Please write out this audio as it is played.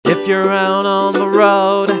you're out on the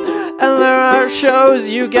road and there are shows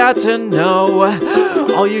you got to know,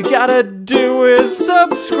 all you gotta do is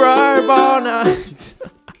subscribe on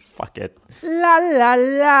fuck it. La la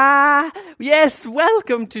la. Yes,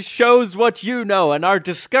 welcome to Shows What You Know and our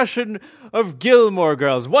discussion of Gilmore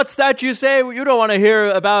Girls. What's that you say? You don't want to hear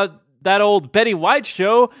about that old Betty White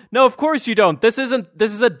show? No, of course you don't. This is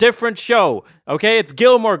a different show. Okay, it's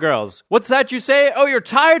Gilmore Girls. What's that you say? Oh, you're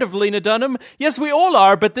tired of Lena Dunham? Yes, we all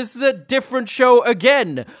are, but this is a different show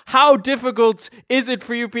again. How difficult is it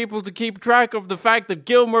for you people to keep track of the fact that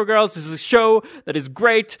Gilmore Girls is a show that is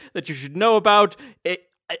great, that you should know about?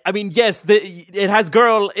 I mean, yes, it has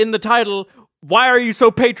girl in the title. Why are you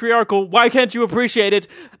so patriarchal? Why can't you appreciate it?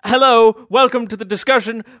 Hello, welcome to the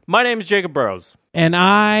discussion. My name is Jacob Burrows. And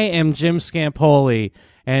I am Jim Scampoli.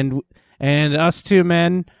 And us two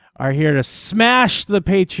men are here to smash the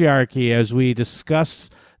patriarchy as we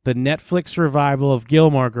discuss the Netflix revival of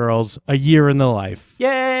Gilmore Girls, A Year in the Life.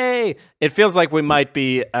 Yay! It feels like we might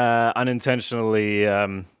be unintentionally...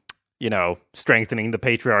 strengthening the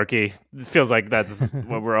patriarchy. It feels like that's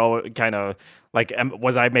what we're all kind of like.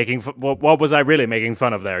 Was I making? What was I really making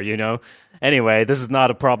fun of there? Anyway, this is not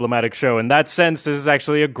a problematic show in that sense. This is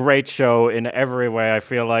actually a great show in every way. I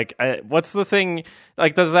feel like. What's the thing?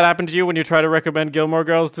 Like, does that happen to you when you try to recommend Gilmore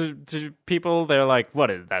Girls to people? They're like, "What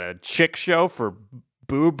is that? A chick show for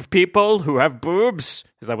boob people who have boobs?"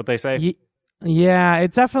 Is that what they say? Yeah,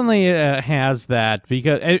 it definitely has that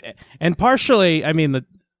because, and partially, I mean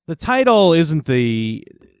the title isn't the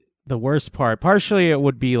worst part. Partially, it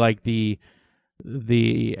would be like the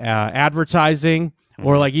advertising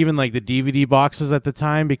or like even like the DVD boxes at the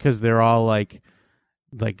time because they're all like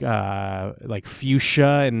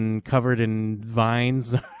fuchsia and covered in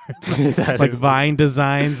vines, like vine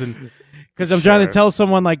designs. And because I'm trying to tell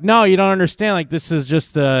someone like, no, you don't understand. Like this is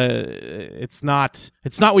just it's not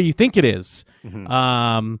what you think it is.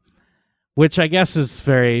 Mm-hmm. Which I guess is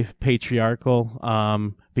very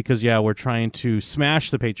patriarchal. Because, we're trying to smash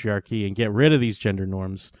the patriarchy and get rid of these gender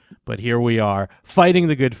norms. But here we are, fighting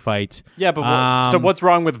the good fight. Yeah, but so what's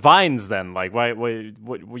wrong with vines then? Like, why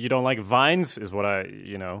you don't like vines is what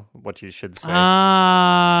what you should say.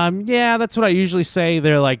 Yeah, that's what I usually say.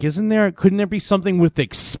 They're like, couldn't there be something with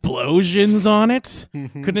explosions on it?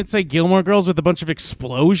 Couldn't it say Gilmore Girls with a bunch of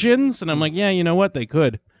explosions? And I'm like, yeah, you know what? They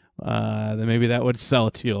could. Then maybe that would sell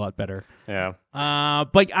it to you a lot better. Yeah.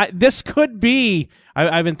 But this could be...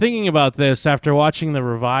 I've been thinking about this after watching the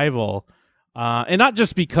revival, and not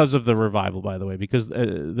just because of the revival, by the way, because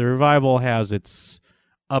the revival has its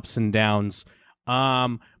ups and downs.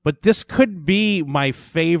 But this could be my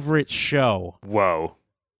favorite show. Whoa.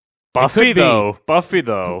 Buffy though.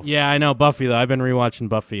 Yeah, I know Buffy though. I've been rewatching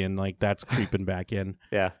Buffy, and like that's creeping back in.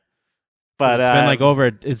 Yeah. But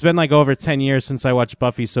it's been like over 10 years since I watched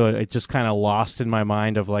Buffy, so it just kind of lost in my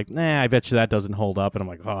mind of like, I bet you that doesn't hold up, and I'm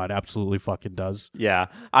like, oh, it absolutely fucking does. Yeah,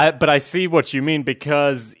 but I see what you mean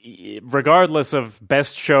because regardless of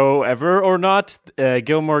best show ever or not,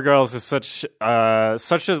 Gilmore Girls is such a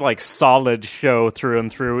like solid show through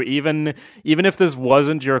and through. Even if this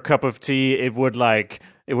wasn't your cup of tea, it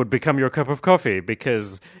would become your cup of coffee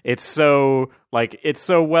because it's so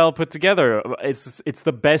well put together. It's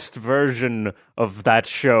the best version of that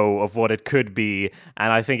show of what it could be,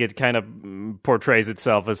 and I think it kind of portrays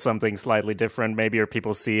itself as something slightly different. Maybe or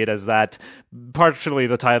people see it as that, partially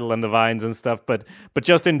the title and the vines and stuff, but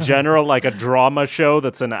just in general, like a drama show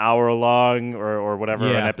that's an hour long or whatever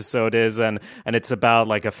an episode is, and it's about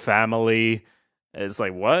like a family. It's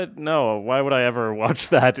like, what? No, why would I ever watch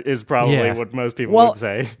that is probably what most people would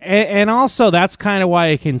say. And also, that's kind of why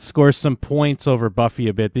it can score some points over Buffy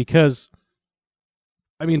a bit, because,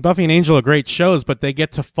 I mean, Buffy and Angel are great shows, but they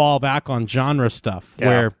get to fall back on genre stuff,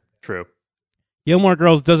 where true. Gilmore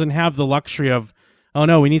Girls doesn't have the luxury of, oh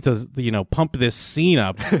no, we need to, pump this scene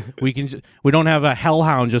up. We don't have a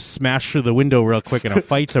hellhound just smash through the window real quick and a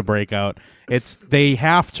fight to break out. They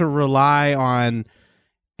have to rely on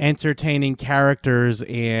entertaining characters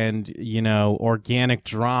and organic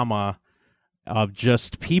drama of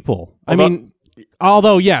just people.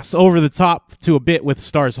 Although yes, over the top to a bit with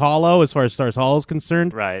Stars Hollow, as far as Stars Hollow is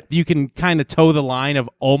concerned, right? You can kind of toe the line of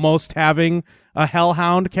almost having a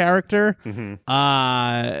hellhound character. Mm-hmm.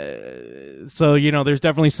 So there's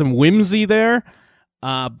definitely some whimsy there,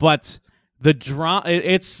 but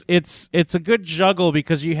the it's a good juggle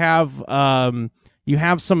because you have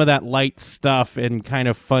some of that light stuff and kind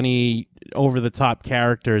of funny, over-the-top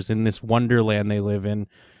characters in this wonderland they live in.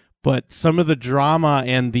 But some of the drama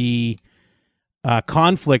and the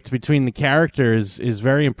conflict between the characters is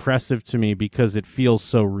very impressive to me because it feels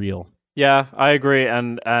so real. Yeah, I agree,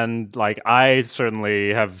 and like I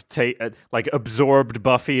certainly have like absorbed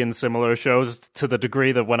Buffy and similar shows to the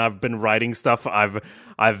degree that when I've been writing stuff, I've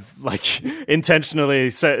like intentionally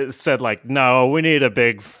said like, no, we need a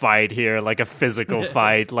big fight here, like a physical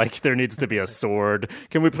fight, like there needs to be a sword.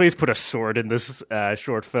 Can we please put a sword in this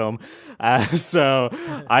short film? So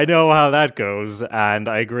I know how that goes, and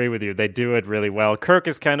I agree with you. They do it really well. Kirk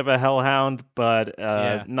is kind of a hellhound, but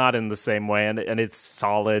Yeah. not in the same way, and it's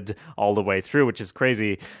solid all the way through, which is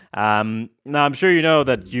crazy. Now, I'm sure you know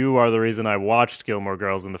that you are the reason I watched Gilmore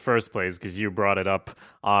Girls in the first place, because you brought it up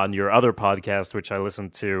on your other podcast, which I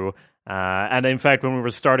listened to. And in fact, when we were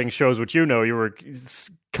starting shows, which you were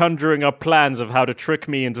conjuring up plans of how to trick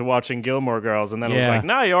me into watching Gilmore Girls. And then I was Yeah. like,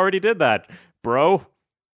 no, you already did that, bro.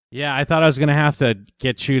 Yeah, I thought I was gonna have to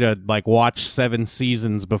get you to like watch 7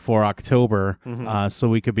 seasons before October, so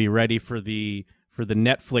we could be ready for the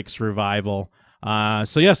Netflix revival.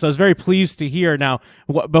 So yes, I was very pleased to hear. Now,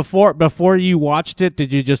 before you watched it,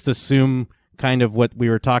 did you just assume kind of what we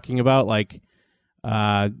were talking about, like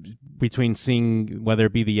between seeing whether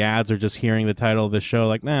it be the ads or just hearing the title of the show,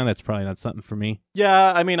 like, nah, that's probably not something for me?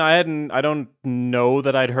 Yeah, I mean, I don't know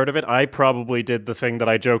that I'd heard of it. I probably did the thing that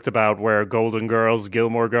I joked about where Golden Girls,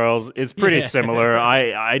 Gilmore Girls, it's pretty similar.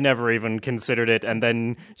 I never even considered it. And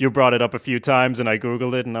then you brought it up a few times and I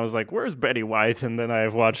Googled it and I was like, where's Betty White? And then I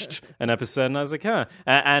watched an episode and I was like, huh.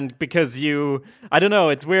 And because I don't know,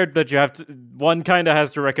 it's weird that you have to, one kind of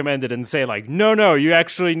has to recommend it and say like, no, you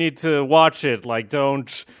actually need to watch it. Like,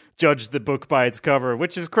 don't judge the book by its cover,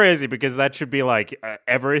 which is crazy because that should be like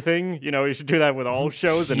everything. You should do that with all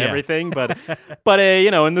shows and everything. But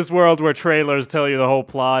in this world where trailers tell you the whole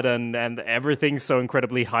plot and everything's so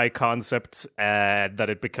incredibly high concept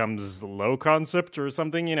that it becomes low concept or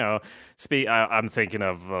something. I'm thinking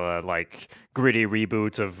of like gritty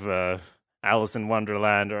reboot of Alice in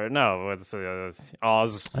Wonderland, or no, it's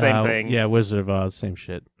Oz, same thing. Yeah, Wizard of Oz, same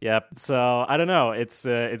shit. Yep. So I don't know. It's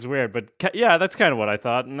weird, but yeah, that's kind of what I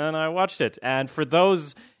thought, and then I watched it. And for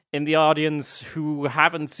those in the audience who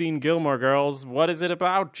haven't seen Gilmore Girls, what is it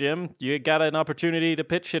about, Jim? You got an opportunity to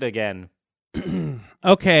pitch it again.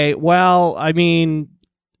 Okay, well, I mean,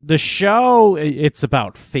 the show, it's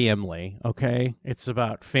about family. Okay, it's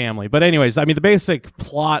about family. But anyways, I mean, the basic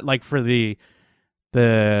plot, like for the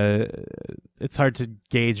it's hard to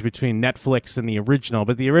gauge between Netflix and the original,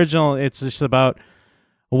 but the original, it's just about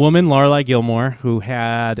a woman, Lorelai Gilmore, who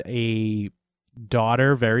had a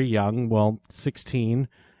daughter very young, 16,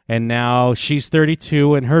 and now she's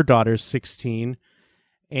 32 and her daughter's 16,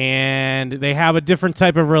 and they have a different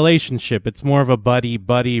type of relationship. It's more of a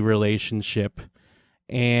buddy relationship.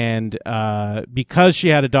 And because she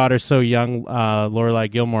had a daughter so young, Lorelai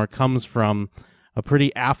Gilmore comes from a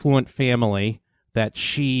pretty affluent family that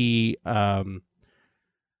she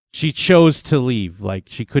chose to leave. Like,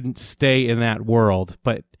 she couldn't stay in that world,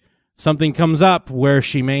 but something comes up where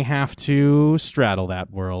she may have to straddle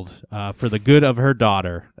that world for the good of her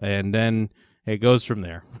daughter, and then it goes from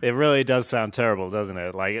there. It really does sound terrible, doesn't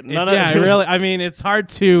it? Like It really. I mean, it's hard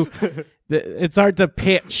to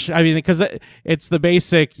pitch. I mean, because it's the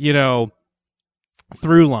basic, through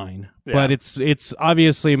line, but it's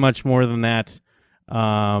obviously much more than that.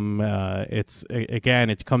 It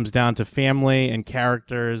comes down to family and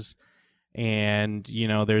characters, and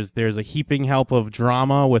there's a heaping help of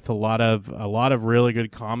drama with a lot of really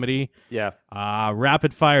good comedy. Yeah.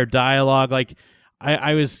 Rapid fire dialogue. Like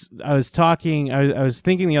I was thinking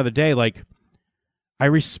the other day, like, I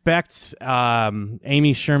respect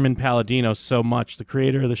Amy Sherman Palladino so much, the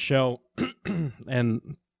creator of the show,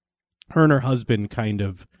 and her husband kind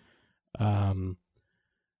of run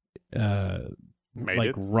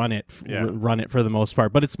it for the most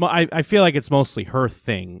part, but I feel like it's mostly her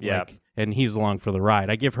thing. Yeah. And he's along for the ride.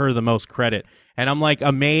 I give her the most credit, and I'm like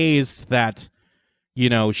amazed that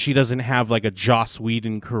she doesn't have like a Joss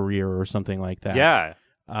Whedon career or something like that. Yeah.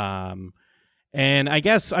 And I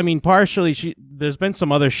guess, I mean, partially there's been some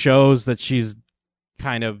other shows that she's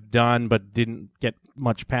kind of done but didn't get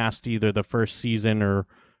much past either the first season or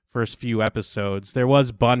first few episodes. There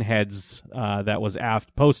was Bunheads that was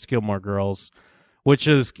post Gilmore Girls, which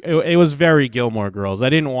it was very Gilmore Girls. I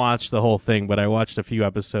didn't watch the whole thing, but I watched a few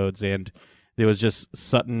episodes, and there was just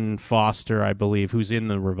Sutton Foster, I believe, who's in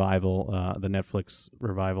the revival, the Netflix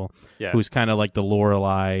revival, who's kind of like the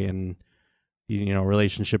Lorelai and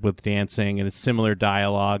relationship with dancing, and it's similar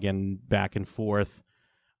dialogue and back and forth.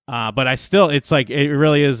 But it's like, it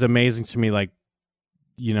really is amazing to me, like,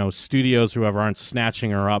 studios, whoever, aren't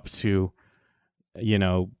snatching her up to,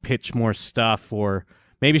 pitch more stuff, or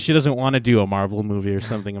maybe she doesn't want to do a Marvel movie or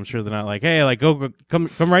something. I'm sure they're not like, hey, like go come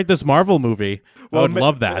write this Marvel movie. I would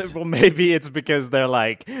love that. Well, maybe it's because they're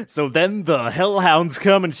like, so then the Hellhounds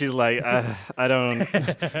come, and she's like, I don't,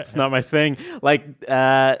 it's not my thing. Like,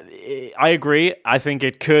 I agree. I think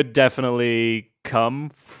it could definitely come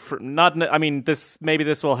maybe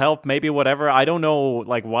this will help, maybe whatever. I don't know,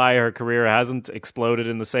 like, why her career hasn't exploded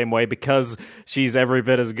in the same way, because she's every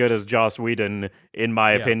bit as good as Joss Whedon, in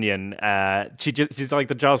my opinion. She's like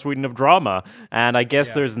the Joss Whedon of drama, and I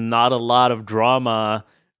guess there's not a lot of drama.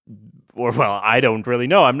 Or, well, I don't really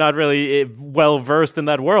know. I'm not really well versed in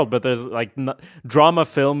that world, but there's like drama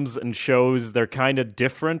films and shows, they're kind of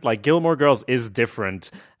different. Like Gilmore Girls is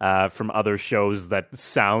different from other shows that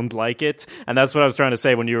sound like it. And that's what I was trying to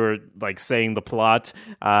say when you were like saying the plot.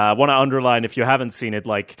 I want to underline, if you haven't seen it,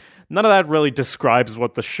 like none of that really describes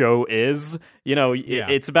what the show is. You know,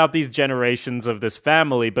 it's about these generations of this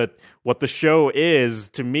family, but what the show is,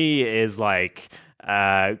 to me, is like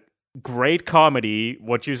great comedy,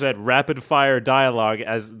 what you said, rapid fire dialogue.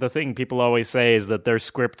 As the thing people always say is that their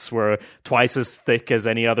scripts were twice as thick as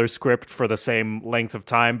any other script for the same length of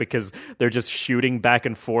time, because they're just shooting back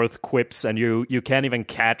and forth quips, and you can't even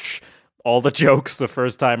catch all the jokes the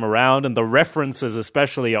first time around, and the references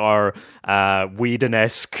especially are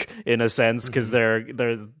Whedon-esque in a sense, because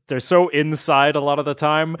they're so inside a lot of the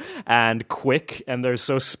time and quick, and they're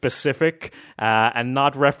so specific, and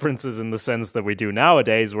not references in the sense that we do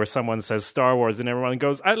nowadays, where someone says Star Wars and everyone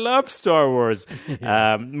goes, I love Star Wars.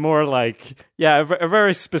 More like, a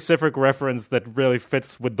very specific reference that really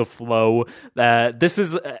fits with the flow. This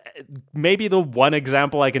is maybe the one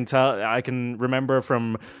example I can remember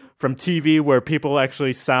from TV where people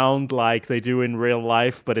actually sound like they do in real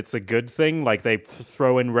life, but it's a good thing. Like they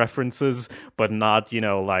throw in references, but not,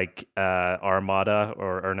 like Armada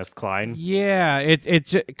or Ernest Cline. Yeah,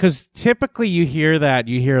 it because typically you hear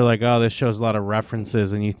like, oh, this shows a lot of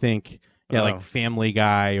references, and you think, like Family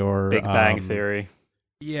Guy or Big Bang Theory.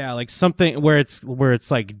 Yeah, like something where it's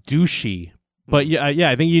like douchey. But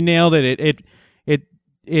I think you nailed it.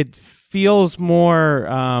 It feels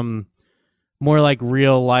more like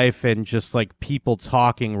real life and just like people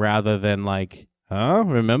talking, rather than like,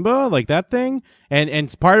 remember like that thing?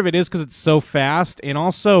 And part of it is because it's so fast, and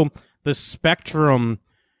also the spectrum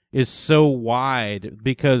is so wide,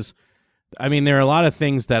 because I mean, there are a lot of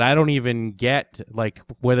things that I don't even get, like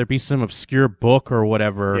whether it be some obscure book or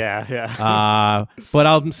whatever. Yeah. But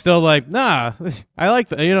I'm still like, nah, I like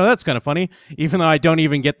that. That's kind of funny, even though I don't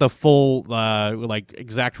even get the full like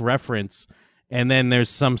exact reference. And then there's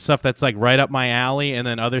some stuff that's like right up my alley, and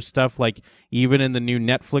then other stuff like even in the new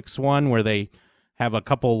Netflix one where they have a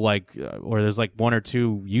couple like, or there's like one or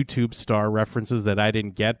two YouTube star references that I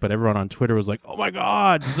didn't get, but everyone on Twitter was like, "Oh my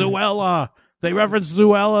God, Zoella! They referenced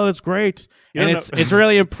Zoella. That's great." And it's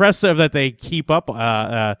really impressive that they keep up.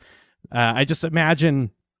 I just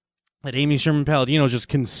imagine that Amy Sherman Palladino is just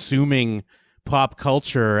consuming pop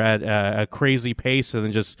culture at a crazy pace, and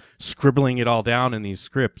then just scribbling it all down in these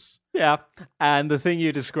scripts. Yeah, and the thing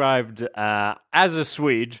you described as a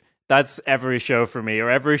Swede, that's every show for me, or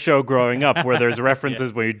every show growing up where there's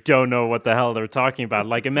references where you don't know what the hell they're talking about.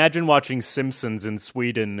 Like, imagine watching Simpsons in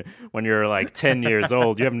Sweden when you're like 10 years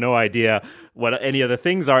old. You have no idea what any of the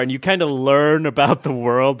things are, and you kind of learn about the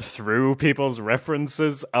world through people's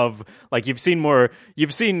references of, like, you've seen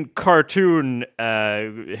cartoon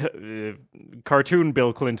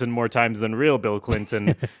Bill Clinton more times than real Bill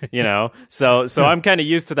Clinton, So I'm kind of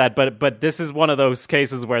used to that, but this is one of those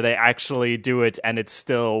cases where they actually do it and it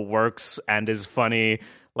still works and is funny,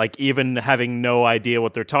 like even having no idea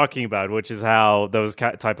what they're talking about, which is how those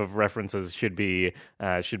type of references should be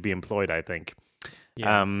employed, I think.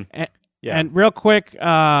 And real quick,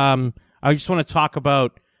 I just want to talk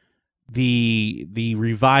about the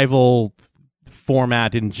revival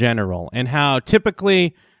format in general, and how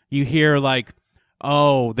typically you hear like,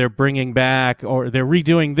 oh, they're bringing back, or they're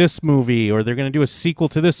redoing this movie, or they're going to do a sequel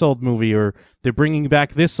to this old movie, or they're bringing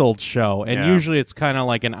back this old show. And usually it's kind of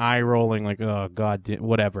like an eye rolling, like, oh God,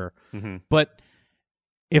 whatever. Mm-hmm. But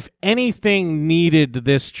if anything needed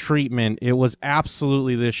this treatment, it was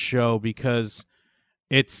absolutely this show, because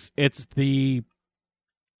it's the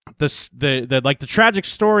like the tragic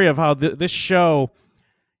story of how this show,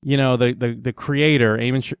 the creator,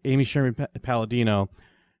 Amy Sherman Palladino,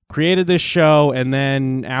 created this show, and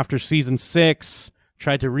then after season 6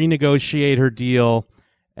 tried to renegotiate her deal,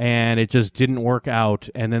 and it just didn't work out,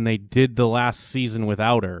 and then they did the last season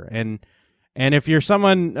without her. And if you're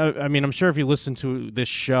someone, I'm sure if you listen to this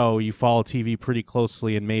show, you follow TV pretty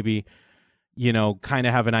closely, and maybe kind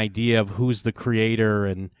of have an idea of who's the creator,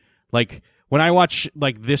 and like when I watch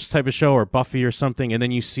like this type of show or Buffy or something, and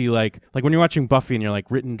then you see like when you're watching Buffy and you're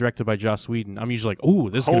like written and directed by Joss Whedon, I'm usually like, ooh,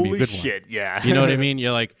 this is gonna be a good shit, one. yeah. You know what I mean?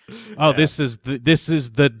 You're like, oh, this is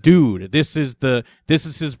the dude. This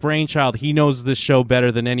is his brainchild. He knows this show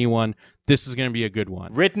better than anyone. This is gonna be a good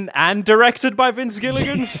one. Written and directed by Vince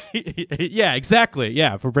Gilligan. Yeah, exactly.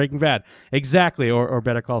 Yeah, for Breaking Bad, exactly, or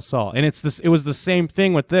Better Call Saul. And it was the same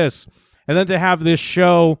thing with this, and then to have this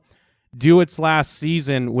show do its last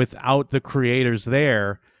season without the creators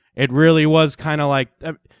there, it really was kind of like,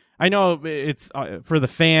 I know it's for the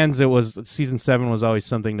fans, it was season 7 was always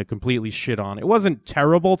something to completely shit on. It wasn't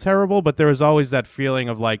terrible, but there was always that feeling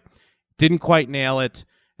of like, didn't quite nail it,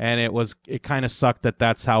 and it kind of sucked that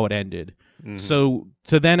that's how it ended. Mm-hmm. So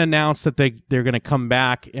to then announce that they're going to come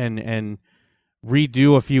back and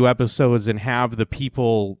redo a few episodes and have the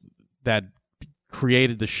people that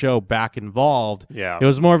created the show back involved, it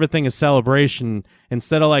was more of a thing of celebration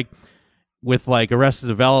instead of like with like Arrested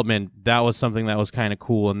Development. That was something that was kind of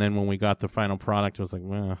cool, and then when we got the final product, it was like,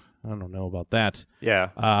 well, I don't know about that.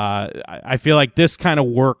 I feel like this kind of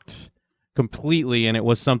worked completely, and it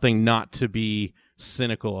was something not to be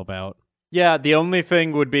cynical about. Yeah, the only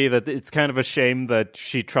thing would be that it's kind of a shame that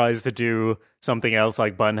she tries to do something else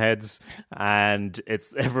like Bunheads, and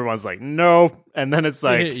everyone's like, no, and then it's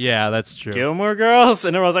like, yeah, that's true, Gilmore Girls,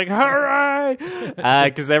 and everyone's like, hooray!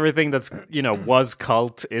 Because everything that's, was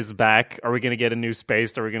cult is back. Are we going to get a new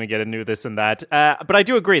Spaced? Are we going to get a new this and that? But I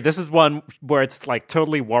do agree, this is one where it's like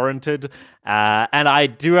totally warranted, and I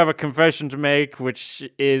do have a confession to make, which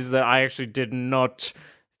is that I actually did not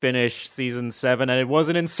finish season 7, and it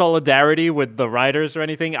wasn't in solidarity with the writers or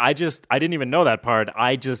anything. I didn't even know that part.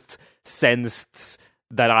 I just sensed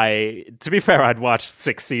that to be fair, I'd watched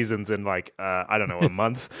 6 seasons in like I don't know, a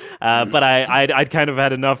month, but I'd kind of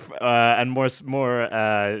had enough, and more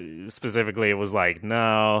specifically, it was like,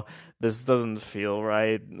 no, this doesn't feel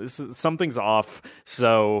right. Something's off.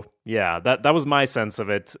 So yeah, that was my sense of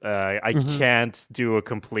it. I can't do a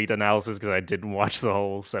complete analysis because I didn't watch the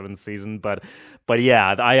whole 7th season, but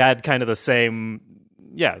yeah, I had kind of the same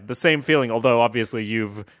feeling. Although obviously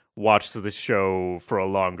you've watched the show for a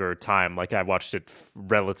longer time. Like I watched it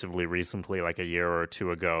relatively recently, like a year or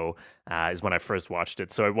 2 ago, is when I first watched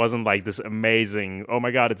it. So it wasn't like this amazing, oh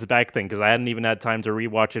my god, it's back thing, because I hadn't even had time to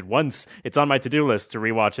rewatch it once. It's on my to-do list to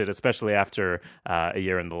rewatch it, especially after a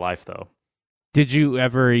year in the life, though. Did you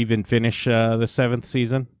ever even finish the 7th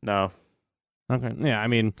season? No. Okay. Yeah, I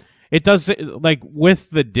mean, it does, like, with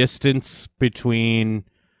the distance between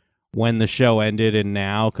when the show ended and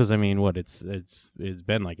now, because I mean, it's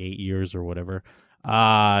been like 8 years or whatever.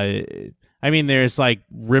 I mean, there's like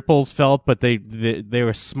ripples felt, but they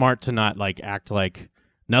were smart to not like act like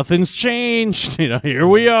nothing's changed. Here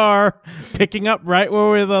we are picking up right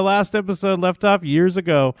where the last episode left off years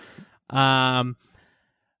ago.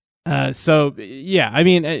 So yeah, I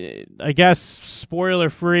mean, I guess spoiler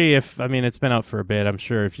free. It's been out for a bit. I'm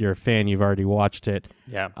sure if you're a fan, you've already watched it.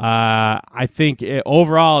 Yeah. I think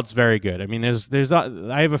overall it's very good. I mean, there's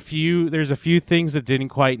a few things that didn't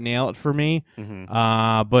quite nail it for me.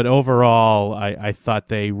 Mm-hmm. But overall, I thought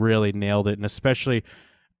they really nailed it, and especially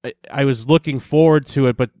I was looking forward to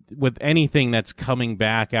it. But with anything that's coming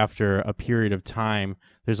back after a period of time,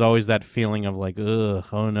 there's always that feeling of like, ugh,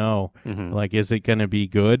 oh no, like, is it going to be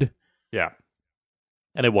good? Yeah,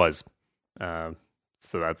 and it was,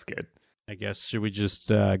 so that's good. I guess, should we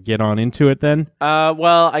just get on into it then?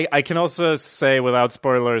 Well, I can also say without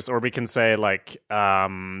spoilers, or we can say like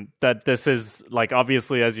that this is like,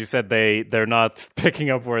 obviously, as you said, they're not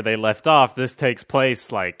picking up where they left off. This takes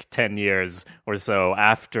place like 10 years or so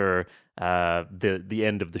after the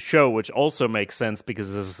end of the show, which also makes sense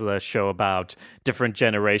because this is a show about different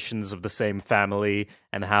generations of the same family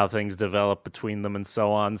and how things develop between them and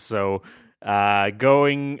so on. So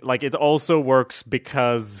it also works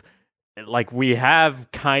because like we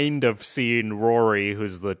have kind of seen Rory,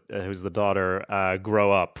 who's the daughter,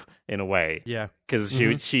 grow up in a way. Yeah, because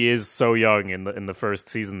she is so young in the first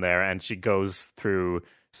season there, and she goes through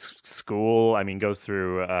school. I mean, goes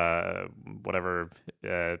through whatever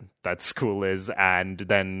that school is, and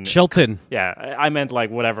then Chilton. Yeah, I meant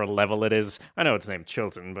like whatever level it is. I know it's named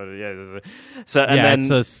Chilton, but yeah. So and yeah,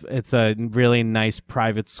 then it's a really nice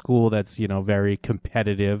private school that's very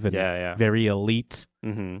competitive and very elite.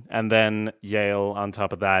 Mm-hmm. And then Yale on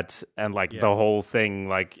top of that, and like the whole thing,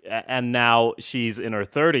 like, and now she's in her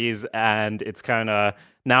 30s, and it's kind of,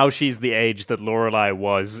 now she's the age that Lorelai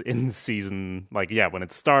was in season, like, when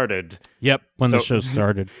it started. Yep, when the show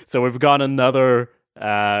started. So we've gone another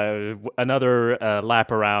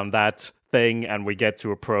lap around that thing, and we get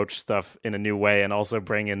to approach stuff in a new way, and also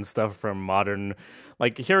bring in stuff from modern,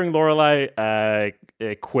 like hearing Lorelai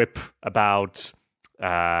quip about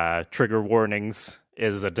trigger warnings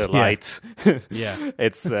is a delight. Yeah.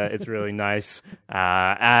 It's really nice.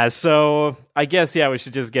 So I guess we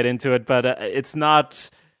should just get into it, but it's not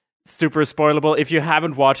super spoilable. If you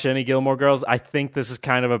haven't watched any Gilmore Girls, I think this is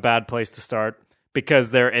kind of a bad place to start,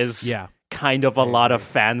 because there is kind of a lot of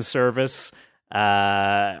fan service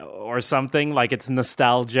or something. Like, it's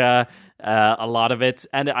nostalgia, a lot of it,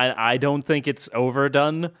 and I don't think it's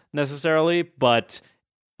overdone necessarily, but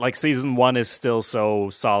like season 1 is still so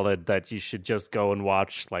solid that you should just go and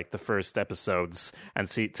watch like the first episodes and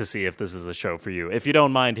see if this is a show for you. If you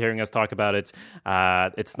don't mind hearing us talk about it,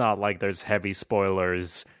 it's not like there's heavy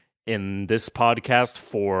spoilers in this podcast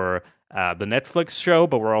for the Netflix show,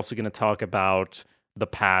 but we're also going to talk about the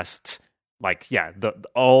past, the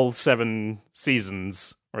all 7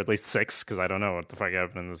 seasons, or at least 6, because I don't know what the fuck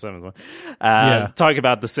happened in the 7th one. Talk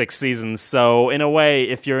about the 6 seasons. So in a way,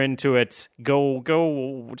 if you're into it, go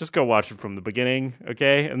watch it from the beginning,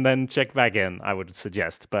 okay, and then check back in, I would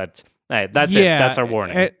suggest. But hey, that's it. That's our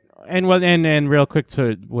warning. And real quick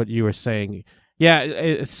to what you were saying.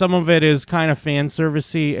 Yeah, some of it is kind of fan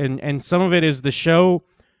servicey, and some of it is the show.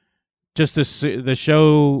 The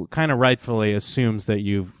show kind of rightfully assumes that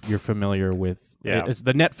you're familiar with. Yeah,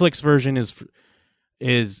 the Netflix version is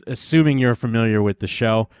assuming you're familiar with the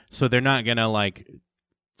show, so they're not gonna like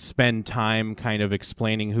spend time kind of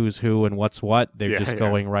explaining who's who and what's what. They're just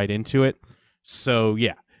going right into it. So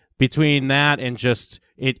between that and just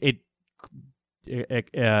it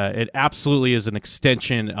absolutely is an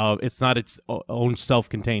extension of, it's not its own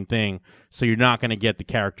self-contained thing, so you're not going to get the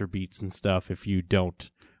character beats and stuff if you don't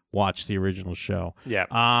watch the original show.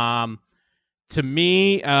 To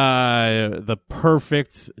me, the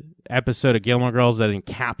perfect episode of Gilmore Girls that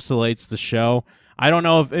encapsulates the show. I don't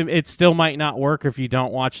know if it still might not work if you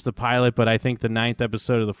don't watch the pilot, but I think the 9th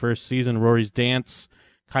episode of the first season, Rory's Dance,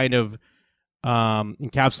 kind of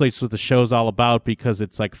encapsulates what the show's all about, because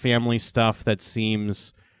it's like family stuff that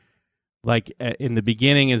seems like in the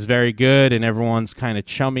beginning is very good and everyone's kind of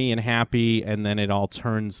chummy and happy, and then it all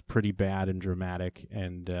turns pretty bad and dramatic,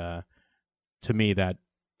 and to me that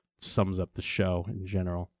sums up the show in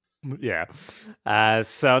general.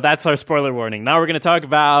 So that's our spoiler warning. Now we're going to talk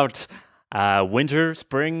about winter,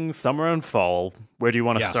 spring, summer, and fall. Where do you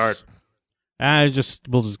want to start? We'll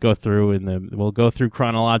just go through we'll go through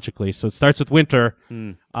chronologically. So it starts with winter.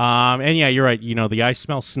 And you're right. The I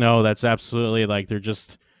smell snow. That's absolutely like they're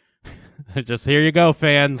just here you go,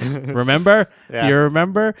 fans. Remember? Do you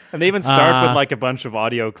remember? And they even start with like a bunch of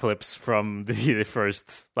audio clips from the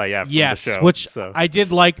first from the show. Which I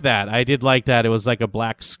did like that. It was like a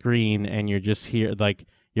black screen, and you're just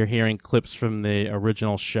you're hearing clips from the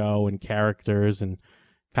original show and characters and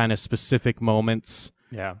kind of specific moments.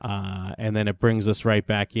 And then it brings us right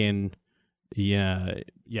back in. I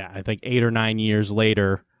think 8 or 9 years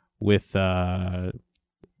later with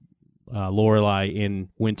Lorelai in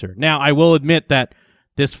winter. Now, I will admit that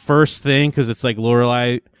this first thing, because it's like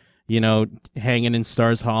Lorelai, hanging in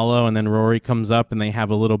Stars Hollow, and then Rory comes up and they have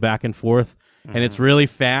a little back and forth, and it's really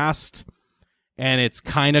fast, and it's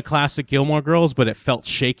kind of classic Gilmore Girls, but it felt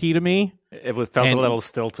shaky to me. It felt a little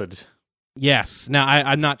stilted. Yes. Now,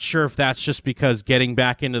 I'm not sure if that's just because getting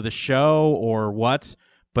back into the show or what,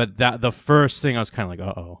 but the first thing I was kind of like,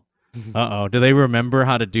 uh-oh. Do they remember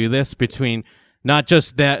how to do this between not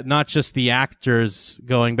just the actors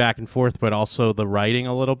going back and forth, but also the writing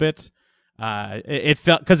a little bit? It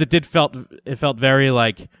felt very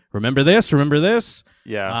like, remember this?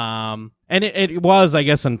 And it was, I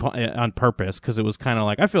guess, on purpose, because it was kind of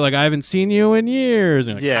like, I feel like I haven't seen you in years.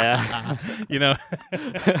 And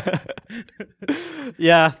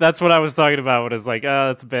that's what I was talking about. It's like,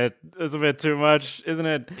 it's a bit too much, isn't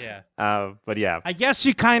it? But I guess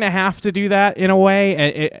you kind of have to do that in a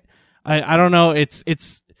way. I don't know.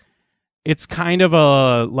 It's kind of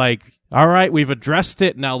a like, all right, we've addressed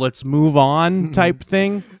it, now let's move on type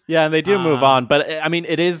thing. Yeah, and they do move on, but I mean,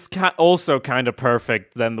 it is also kind of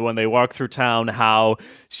perfect then when they walk through town, how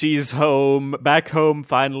she's back home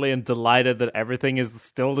finally, and delighted that everything is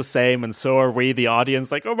still the same, and so are we, the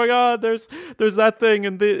audience, like, oh my god, there's that thing,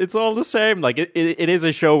 and it's all the same. Like, it is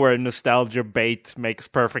a show where nostalgia bait makes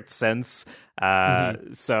perfect sense.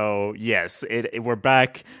 So yes, we're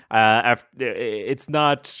back. It's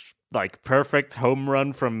not like perfect home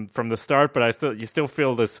run from the start, but you still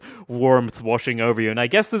feel this warmth washing over you. And I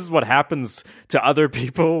guess this is what happens to other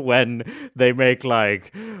people when they make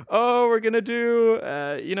like, oh, we're gonna do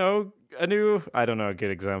I don't know, a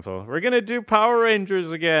good example. We're gonna do Power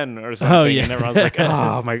Rangers again or something. Oh, yeah. And everyone's like,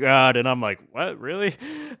 oh my God. And I'm like, what, really?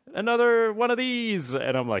 Another one of these?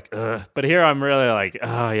 And I'm like, ugh. But here I'm really like,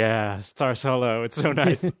 oh yeah, Star Solo. It's so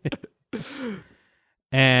nice.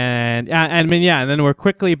 And I mean, yeah, and then we're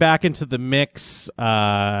quickly back into the mix.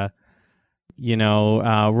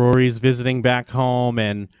 Rory's visiting back home,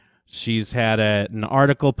 and she's had an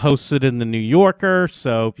article posted in the New Yorker,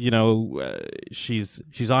 so she's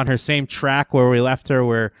on her same track where we left her.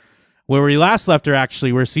 Where we last left her,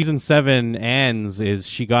 actually, where season 7 ends, is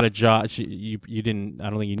she got a job. You didn't. I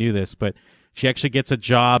don't think you knew this, but she actually gets a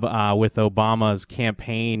job with Obama's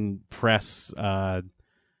campaign press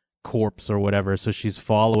corpse or whatever. So she's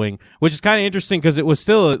following, which is kind of interesting because it was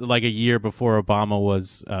still like a year before Obama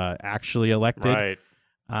was actually elected. Right.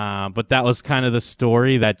 But that was kind of the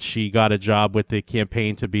story, that she got a job with the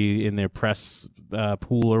campaign to be in their press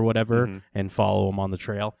pool or whatever and follow them on the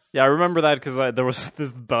trail. Yeah, I remember that because there was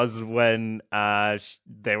this buzz when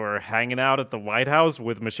they were hanging out at the White House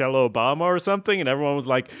with Michelle Obama or something, and everyone was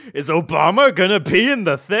like, "Is Obama gonna be in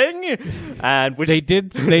the thing?" And which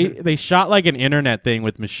they shot like an internet thing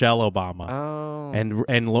with Michelle Obama. Oh.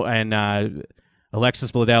 And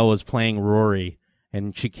Alexis Bledel was playing Rory,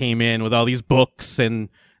 and she came in with all these books, and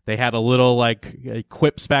they had a little like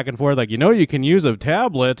quips back and forth, like, you can use a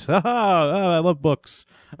tablet. Oh, I love books.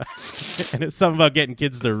 And it's something about getting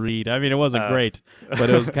kids to read. I mean, it wasn't great, but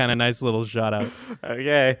it was kind of nice little shout out.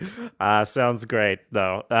 Okay. Sounds great,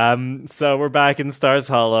 though. So we're back in Stars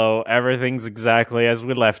Hollow. Everything's exactly as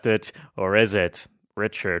we left it. Or is it,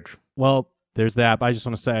 Richard? Well, there's that. But I just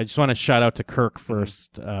want to shout out to Kirk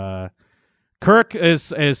first. Kirk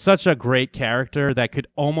is such a great character that could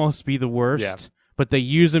almost be the worst. Yeah. But they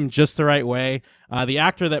use him just the right way. The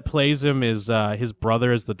actor that plays him is his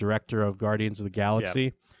brother is the director of Guardians of the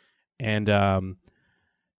Galaxy. Yeah.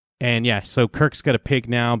 And yeah, so Kirk's got a pig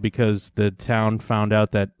now because the town found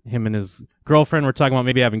out that him and his girlfriend were talking about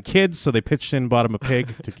maybe having kids, so they pitched in, bought him a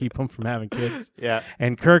pig to keep him from having kids. Yeah.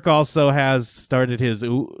 And Kirk also has started his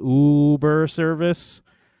Uber service,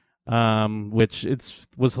 which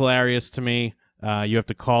was hilarious to me. You have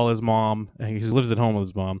to call his mom. He lives at home with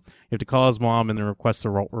his mom. You have to call his mom and then request a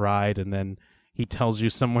ride, and then he tells you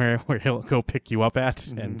somewhere where he'll go pick you up at.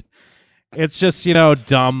 Mm-hmm. And it's just,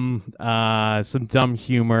 dumb, some dumb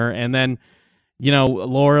humor. And then,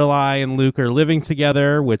 Lorelai and Luke are living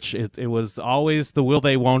together, which it was always the will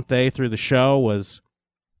they, won't they through the show, was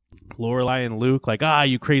Lorelai and Luke like,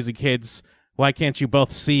 you crazy kids. Why can't you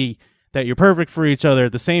both see that you're perfect for each other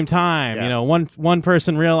at the same time? Yeah. One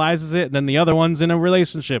person realizes it, and then the other one's in a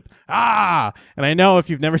relationship. And I know if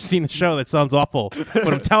you've never seen the show, that sounds awful,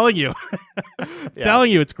 but I'm telling you,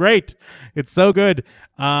 it's great. It's so good.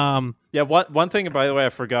 Yeah, one thing, by the way, I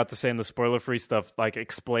forgot to say in the spoiler-free stuff, like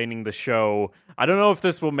explaining the show. I don't know if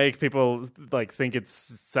this will make people like think it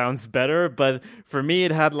sounds better, but for me,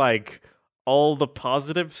 it had like all the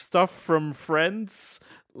positive stuff from Friends.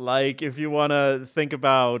 Like, if you want to think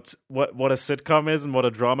about what a sitcom is and what a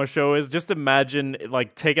drama show is, just imagine,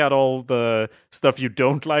 like, take out all the stuff you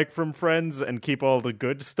don't like from Friends and keep all the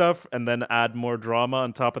good stuff, and then add more drama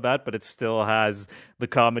on top of that, but it still has the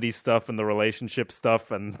comedy stuff and the relationship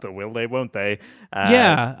stuff and the will they, won't they.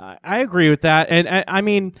 Yeah, I agree with that. And I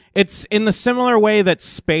mean, it's in the similar way that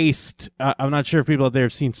Spaced, I'm not sure if people out there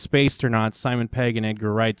have seen Spaced or not, Simon Pegg and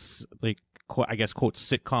Edgar Wright's, like, I guess, quote,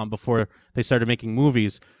 sitcom before they started making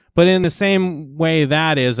movies. But in the same way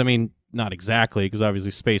that is, I mean, not exactly, because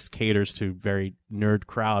obviously Spaced caters to a very nerd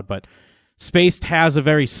crowd, but Spaced has a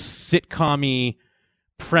very sitcom-y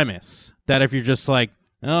premise that if you're just like,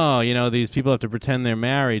 these people have to pretend they're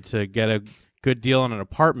married to get a good deal on an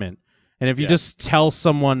apartment. And if you just tell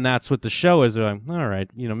someone that's what the show is, they're like, all right,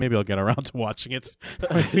 maybe I'll get around to watching it.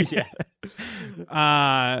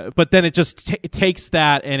 But then it just it takes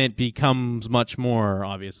that and it becomes much more,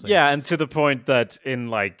 obviously. Yeah, and to the point that in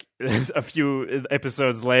like a few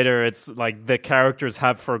episodes later, it's like the characters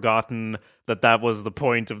have forgotten that was the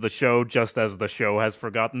point of the show, just as the show has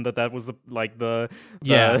forgotten that was the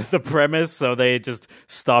premise. So they just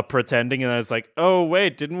stop pretending, and it's like, oh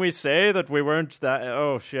wait, didn't we say that we weren't that?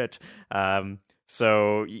 Oh shit.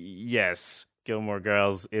 So yes, Gilmore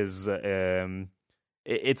Girls is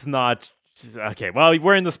it's not. Okay, well,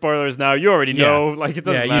 we're in the spoilers now. You already know, like it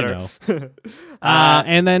doesn't matter.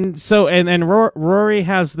 And then Rory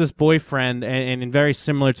has this boyfriend, and very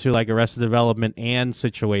similar to like Arrested Development and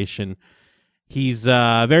Situation. He's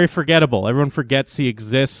very forgettable. Everyone forgets he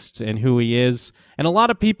exists and who he is. And a lot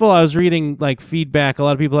of people, I was reading like feedback, a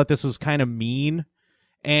lot of people thought this was kind of mean.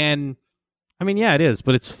 And I mean, yeah, it is,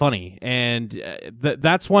 but it's funny. And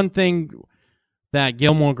that's one thing that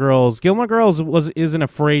Gilmore Girls isn't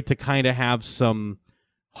afraid to kind of have some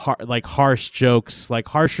harsh jokes, like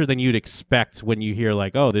harsher than you'd expect when you hear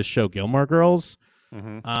like, oh, this show Gilmore Girls.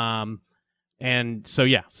 Mm-hmm. And so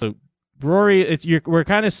Rory, we're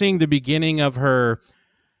kind of seeing the beginning of her,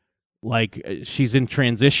 like she's in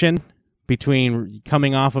transition between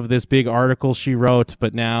coming off of this big article she wrote,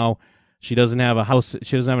 but now she doesn't have a house,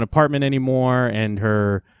 she doesn't have an apartment anymore, and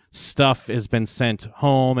her stuff has been sent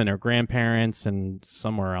home and her grandparents and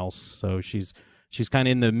somewhere else. So she's kind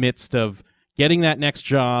of in the midst of getting that next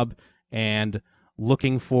job and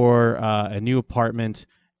looking for a new apartment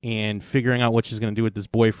and figuring out what she's going to do with this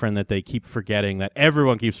boyfriend that they keep forgetting, that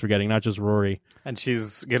everyone keeps forgetting, not just Rory. And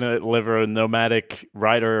she's going to live a nomadic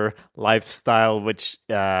writer lifestyle, which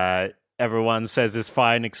everyone says is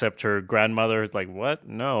fine, except her grandmother is like, what?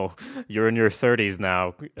 No, you're in your 30s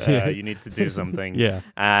now. You need to do something. Yeah.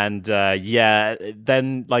 And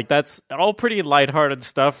then like that's all pretty lighthearted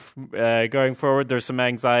stuff going forward. There's some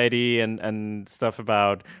anxiety and stuff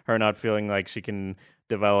about her not feeling like she can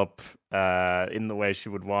develop in the way she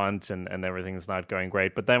would want, and everything's not going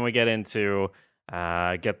great. But then we get into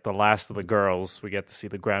get the last of the girls. We get to see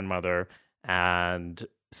the grandmother, and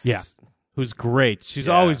who's great. She's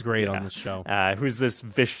always great on this show. Who's this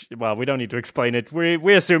well, we don't need to explain it.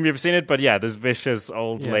 We assume you've seen it, but yeah, this vicious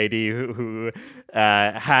old lady who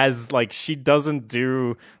has, like, she doesn't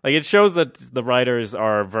do, like, it shows that the writers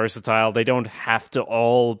are versatile. They don't have to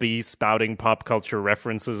all be spouting pop culture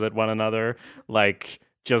references at one another. Like,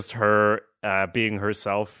 just her being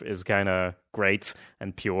herself is kind of great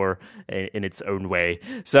and pure in its own way.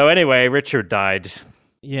 So anyway, Richard died.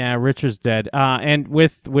 Yeah, Richard's dead. And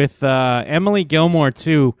with Emily Gilmore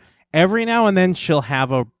too, every now and then she'll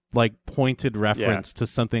have a like pointed reference to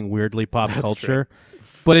something weirdly pop culture. True.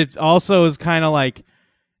 But it also is kind of like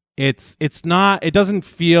it doesn't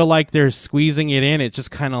feel like they're squeezing it in. It's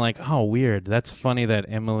just kind of like, oh, weird. That's funny that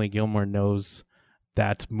Emily Gilmore knows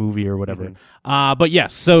that movie or whatever. Mm-hmm. But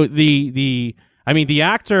yes, so the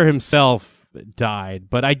actor himself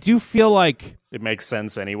died, but I do feel like it makes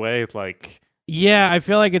sense anyway, like. Yeah, I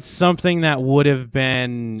feel like it's something that would have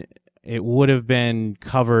been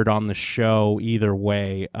covered on the show either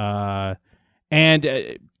way.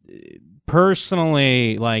 And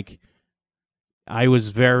personally, like, I was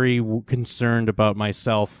very concerned about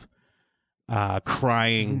myself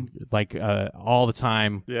crying like all the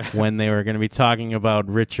time when they were going to be talking about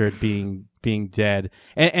Richard being dead.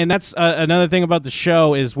 And that's another thing about the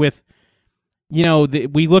show is with,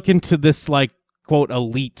 we look into this like quote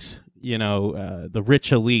elite. The rich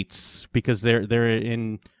elites, because they're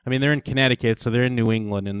in Connecticut, so they're in New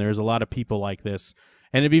England, and there's a lot of people like this.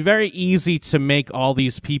 And it'd be very easy to make all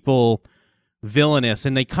these people villainous,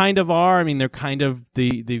 and they kind of are. I mean, they're kind of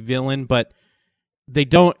the villain, but they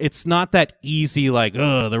don't. It's not that easy. Like,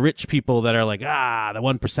 the rich people that are like, the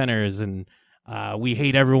 1%ers, and we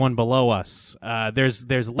hate everyone below us.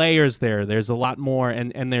 There's layers there. There's a lot more,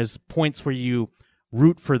 and there's points where you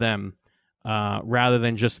root for them. Rather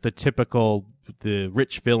than just the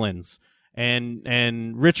rich villains.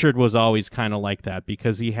 And Richard was always kind of like that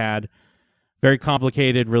because he had very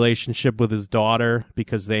complicated relationship with his daughter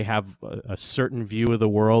because they have a certain view of the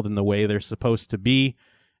world and the way they're supposed to be.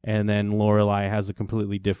 And then Lorelai has a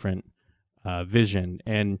completely different vision.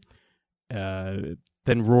 And then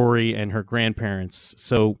Rory and her grandparents.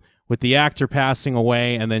 So with the actor passing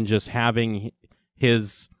away and then just having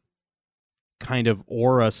his kind of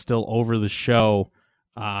aura still over the show,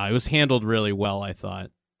 it was handled really well, I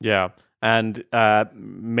thought. Yeah, and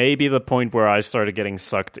maybe the point where I started getting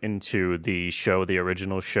sucked into the show, the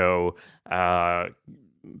original show, I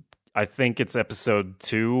think it's episode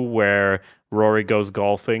 2 where Rory goes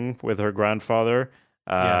golfing with her grandfather.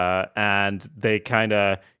 And he kind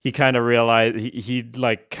of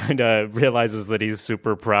realizes that he's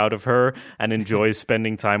super proud of her and enjoys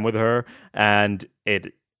spending time with her, and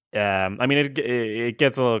it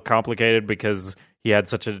gets a little complicated because he had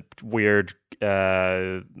such a weird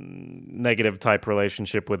negative type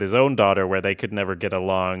relationship with his own daughter where they could never get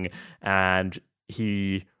along, and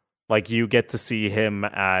you get to see him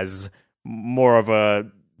as more of a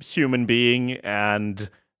human being, and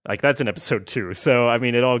like that's in episode 2. So I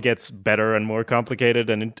mean, it all gets better and more complicated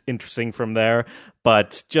and interesting from there.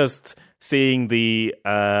 But just seeing the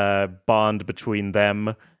bond between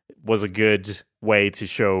them was a good way to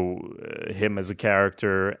show him as a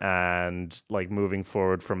character, and like moving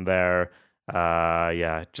forward from there,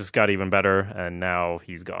 just got even better. And now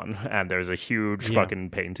he's gone, and there's a huge fucking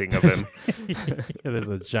painting of him. There's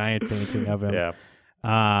a giant painting of him.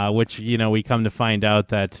 Which we come to find out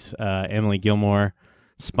that Emily Gilmore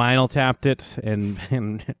Spinal Tapped it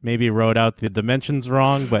and maybe wrote out the dimensions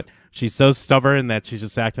wrong, but she's so stubborn that she's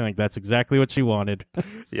just acting like that's exactly what she wanted.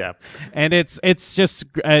 Yeah. And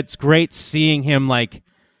it's great seeing him, like,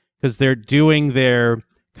 because they're doing their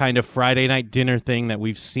kind of Friday night dinner thing that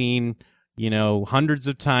we've seen, hundreds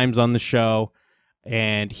of times on the show,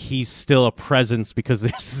 and he's still a presence because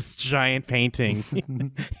there's this giant painting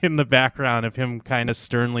in the background of him kind of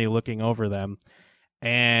sternly looking over them.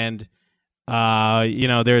 And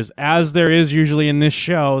as there is usually in this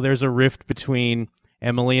show, there's a rift between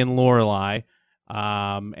Emily and Lorelai,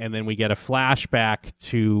 and then we get a flashback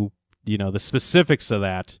to the specifics of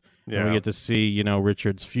that. Yeah. And we get to see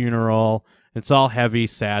Richard's funeral. It's all heavy,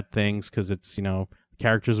 sad things because it's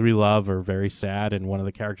characters we love are very sad, and one of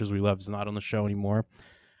the characters we love is not on the show anymore.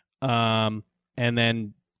 And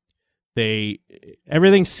then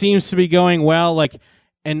everything seems to be going well,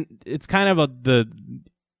 and it's kind of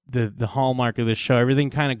the hallmark of this show. Everything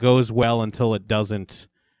kind of goes well until it doesn't,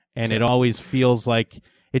 and it always feels like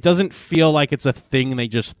it doesn't feel like it's a thing they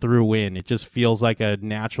just threw in. It just feels like a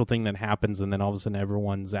natural thing that happens, and then all of a sudden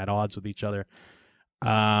everyone's at odds with each other.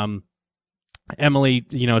 Emily,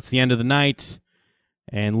 it's the end of the night,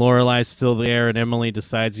 and Lorelai's still there, and Emily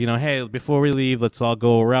decides, hey, before we leave, let's all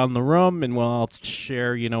go around the room, and we'll all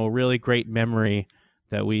share, a really great memory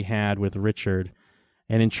that we had with Richard.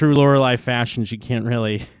 And in true Lorelai fashion, she can't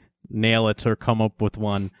really nail it or come up with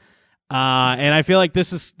one. And I feel like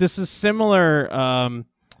this is similar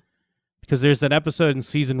because there's that episode in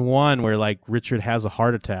season 1 where Richard has a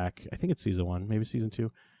heart attack. I think it's season 1, maybe season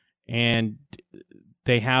 2, and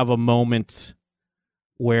they have a moment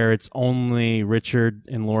where it's only Richard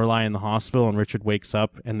and Lorelai in the hospital, and Richard wakes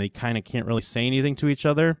up, and they kind of can't really say anything to each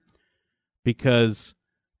other because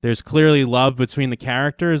there's clearly love between the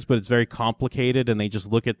characters, but it's very complicated, and they just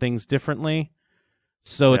look at things differently.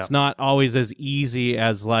 So it's not always as easy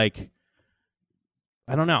as I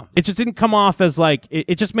don't know. It just didn't come off as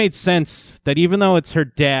it just made sense that even though it's her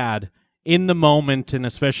dad, in the moment, and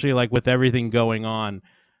especially with everything going on,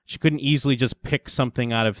 she couldn't easily just pick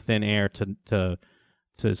something out of thin air to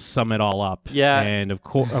sum it all up. Yeah. And of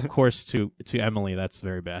course to Emily, that's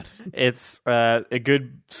very bad. It's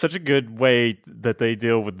such a good way that they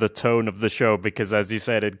deal with the tone of the show, because as you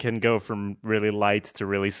said, it can go from really light to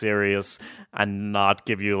really serious and not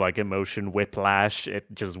give you emotion whiplash. It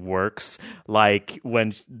just works. Like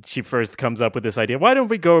when she first comes up with this idea, why don't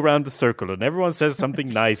we go around the circle? And everyone says something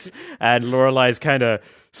nice, and Lorelai's kind of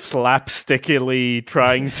slapstickily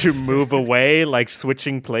trying to move away,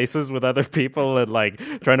 switching places with other people and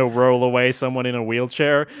trying to roll away someone in a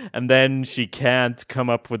wheelchair, and then she can't come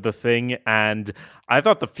up with the thing. And I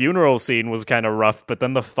thought the funeral scene was kind of rough, but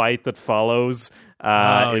then the fight that follows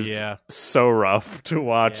is so rough to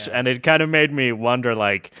watch. And it kind of made me wonder,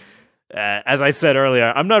 as I said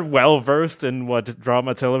earlier, I'm not well versed in what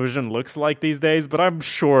drama television looks like these days, but I'm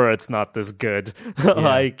sure it's not this good.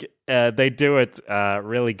 They do it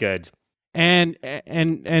really good.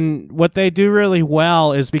 And what they do really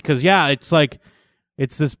well is because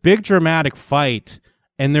it's this big dramatic fight,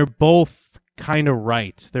 and they're both kind of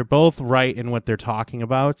right. They're both right in what they're talking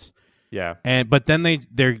about. Yeah. But then they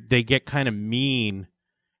get kind of mean,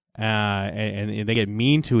 and they get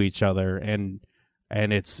mean to each other, and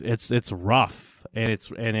it's rough, and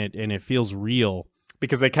it feels real.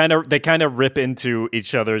 Because they kind of rip into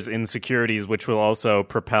each other's insecurities, which will also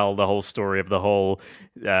propel the whole story of the whole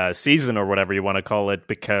season, or whatever you want to call it.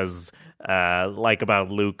 Because about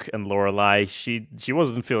Luke and Lorelai, she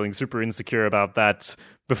wasn't feeling super insecure about that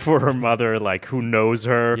before her mother, who knows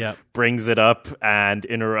her, brings it up, and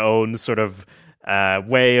in her own sort of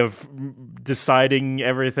way of deciding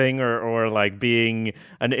everything, or being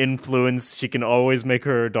an influence, she can always make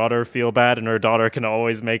her daughter feel bad, and her daughter can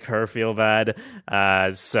always make her feel bad.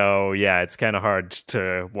 So yeah, it's kind of hard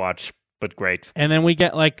to watch, but great. And then we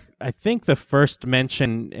get I think the first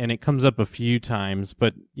mention, and it comes up a few times,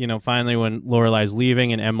 but finally when Lorelai's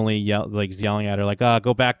leaving and Emily yelling at her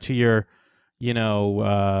go back to your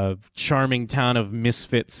charming town of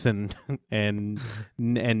misfits and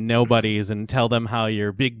nobodies, and tell them how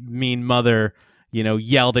your big mean mother,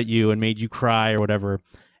 yelled at you and made you cry or whatever.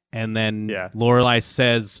 And then Lorelai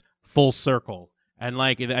says full circle. And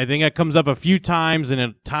I think it comes up a few times, and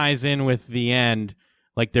it ties in with the end.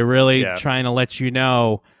 They're really trying to let you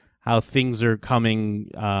know how things are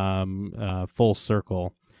coming full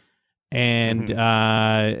circle. And,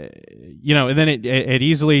 and then it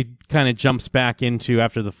easily kind of jumps back into,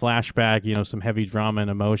 after the flashback, some heavy drama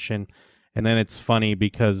and emotion. And then it's funny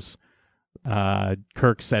because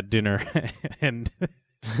Kirk's at dinner and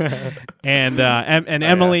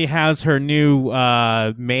Emily has her new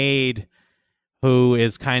maid who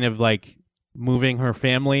is kind of like moving her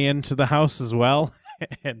family into the house as well.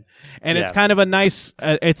 and it's kind of a nice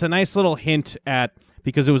it's a nice little hint at,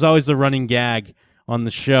 because it was always the running gag on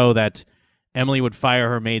the show that Emily would fire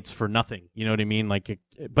her maids for nothing. You know what I mean? Like,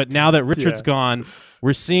 but now that Richard's gone,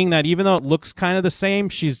 we're seeing that even though it looks kind of the same,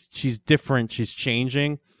 she's different. She's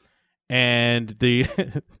changing, and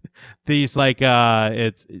these like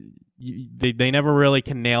they never really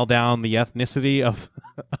can nail down the ethnicity of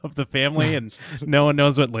the family, and no one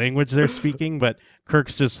knows what language they're speaking. But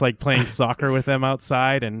Kirk's just like playing soccer with them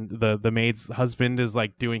outside, and the maid's husband is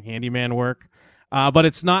like doing handyman work. But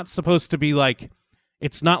it's not supposed to be like.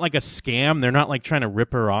 It's not like a scam. They're not like trying to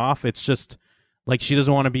rip her off. It's just like she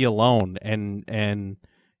doesn't want to be alone, and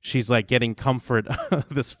she's like getting comfort of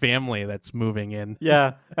this family that's moving in.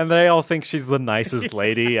 Yeah, and they all think she's the nicest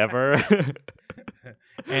lady ever.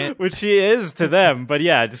 Which she is to them, but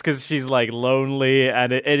yeah, just because she's like lonely,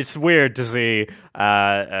 and it's weird to see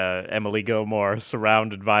Emily Gilmore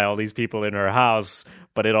surrounded by all these people in her house,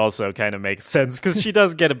 but it also kind of makes sense because she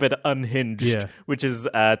does get a bit unhinged, which is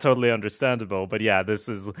totally understandable. But yeah, this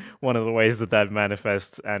is one of the ways that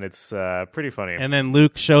manifests, and it's pretty funny. And then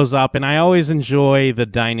Luke shows up, and I always enjoy the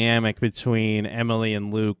dynamic between Emily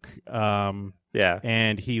and Luke.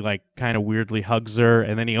 And he like kind of weirdly hugs her,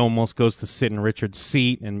 and then he almost goes to sit in Richard's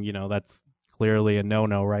seat, and you know that's clearly a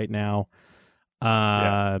no-no right now.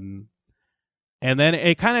 And then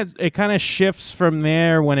it kind of shifts from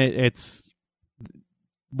there when it's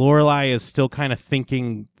Lorelai is still kind of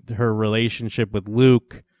thinking her relationship with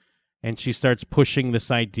Luke, and she starts pushing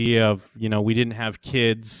this idea of, you know, we didn't have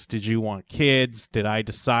kids. Did you want kids? Did I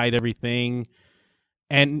decide everything?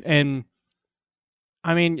 And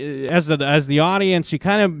I mean, as the audience, you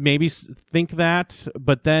kind of maybe think that,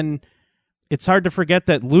 but then it's hard to forget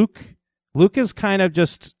that Luke is kind of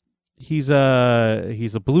just he's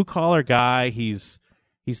a blue collar guy. He's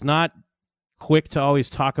not quick to always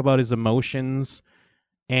talk about his emotions,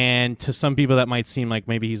 and to some people that might seem like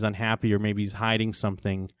maybe he's unhappy or maybe he's hiding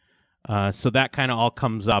something. So that kind of all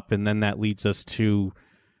comes up, and then that leads us to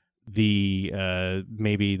the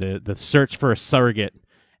maybe the search for a surrogate.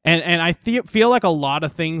 And I feel like a lot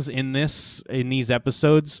of things in these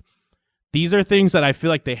episodes, these are things that I feel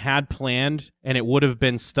like they had planned, and it would have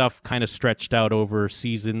been stuff kind of stretched out over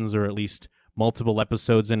seasons, or at least multiple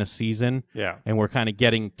episodes in a season. Yeah. And we're kind of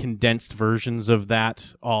getting condensed versions of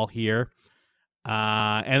that all here.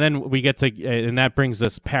 And then we get to, and that brings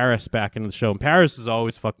us Paris back into the show. And Paris is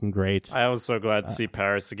always fucking great. I was so glad to see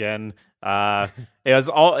Paris again. It was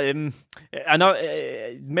all in. I know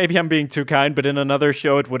maybe I'm being too kind, but in another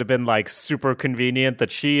show it would have been like super convenient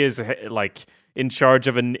that she is like in charge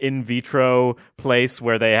of an in place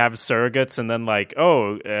where they have surrogates, and then like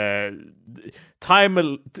what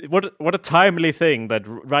a timely thing that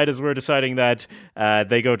right as we're deciding that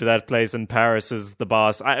they go to that place and Paris is the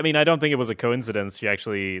boss. I mean, I don't think it was a coincidence she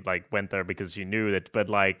actually like went there because she knew it, but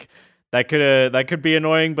like that could be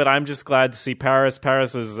annoying. But I'm just glad to see Paris.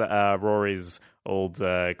 Paris is Rory's old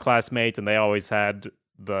classmate, and they always had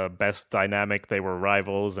the best dynamic. They were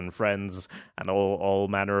rivals and friends and all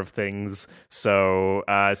manner of things. So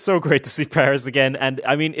so great to see Paris again. And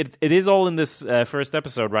I mean, it is all in this first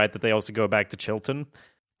episode, right? That they also go back to Chilton.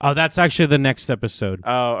 Oh, that's actually the next episode.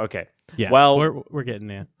 Oh, okay. Yeah. Well, we're getting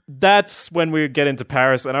there. That's when we get into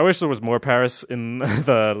Paris, and I wish there was more Paris in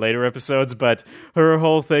the later episodes, but her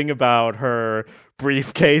whole thing about her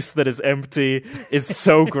briefcase that is empty is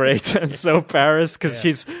so great and so Paris, because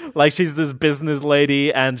she's this business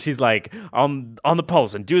lady, and she's like on the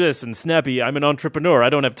pulse and do this and snappy. I'm an entrepreneur. I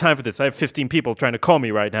don't have time for this. I have 15 people trying to call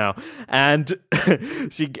me right now. And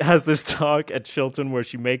she has this talk at Chilton where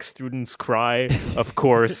she makes students cry, of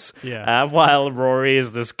course, while Rory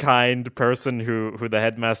is this kind person who the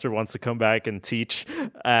headmaster wants to come back and teach,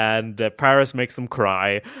 and Paris makes them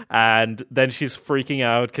cry, and then she's freaking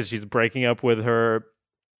out because she's breaking up with her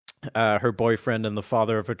boyfriend and the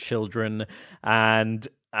father of her children, and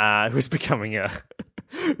who's becoming a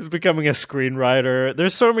screenwriter.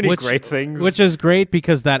 There's so many great things, which is great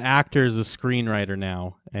because that actor is a screenwriter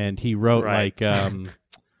now, and he wrote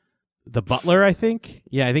The Butler, I think.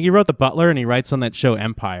 Yeah, I think he wrote The Butler, and he writes on that show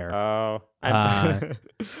Empire. Oh.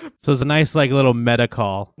 So it's a nice like little meta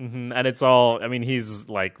call. Mm-hmm. And it's all, I mean, he's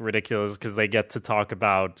like ridiculous because they get to talk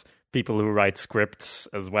about people who write scripts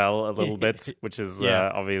as well a little bit, which is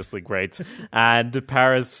obviously great. And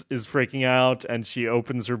Paris is freaking out, and she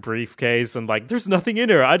opens her briefcase and like, there's nothing in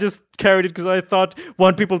here. I just carried it because I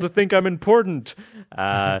want people to think I'm important.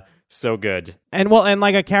 So good. And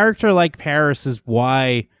like a character like Paris is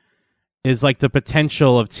like the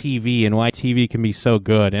potential of TV and why TV can be so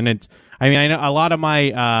good. And I mean, I know a lot of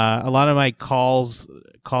my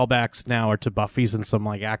callbacks now are to Buffy since I'm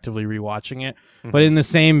like actively rewatching it. But in the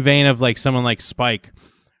same vein of like someone like Spike,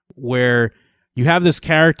 where you have this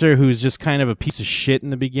character who's just kind of a piece of shit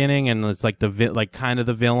in the beginning, and it's like kind of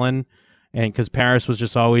the villain, and because Paris was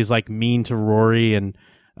just always like mean to Rory and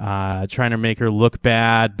trying to make her look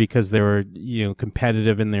bad because they were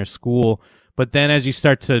competitive in their school. But then as you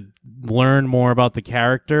start to learn more about the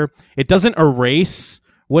character, it doesn't erase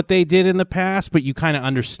what they did in the past, but you kind of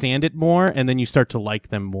understand it more, and then you start to like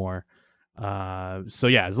them more. So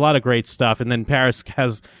yeah, there's a lot of great stuff. And then Paris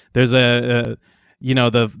there's they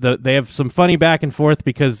have some funny back and forth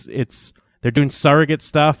because they're doing surrogate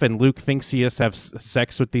stuff, and Luke thinks he has to have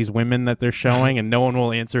sex with these women that they're showing, and no one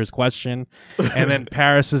will answer his question. And then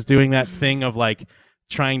Paris is doing that thing of like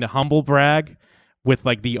trying to humble brag with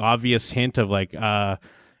like the obvious hint of like, I'm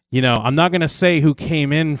not going to say who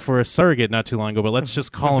came in for a surrogate not too long ago, but let's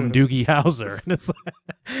just call him Doogie Howser. And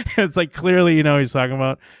it's like clearly, he's talking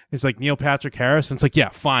about, it's like Neil Patrick Harris. And it's like, yeah,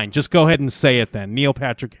 fine. Just go ahead and say it then. Neil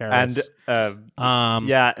Patrick Harris. And,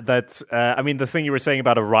 that's, the thing you were saying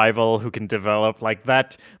about a rival who can develop like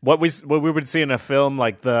that, what we would see in a film,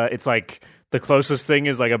 like it's like, the closest thing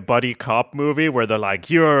is like a buddy cop movie where they're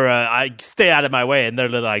like, I stay out of my way. And they're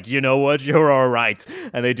like, you know what? You're all right.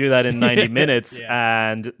 And they do that in 90 minutes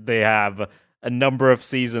and they have a number of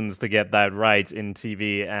seasons to get that right in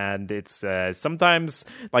TV. And it's sometimes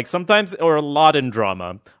or a lot in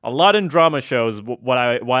drama. A lot in drama shows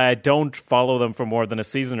why I don't follow them for more than a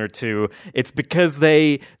season or two. It's because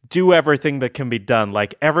they do everything that can be done.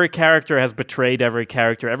 Like every character has betrayed every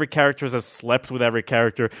character has slept with every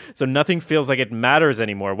character, so nothing feels like it matters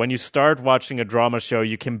anymore. When you start watching a drama show,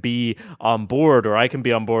 you can be on board, or I can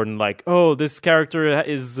be on board and like, oh, this character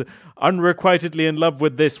is unrequitedly in love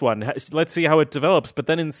with this one, let's see how it develops. But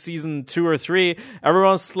then in season 2 or 3,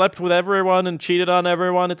 everyone slept with everyone and cheated on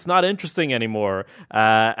everyone. It's not interesting anymore,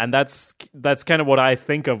 and that's kind of what I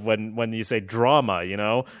think of when you say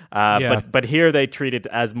drama, but here they treat it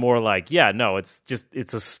as more like,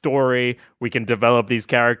 it's a story. We can develop these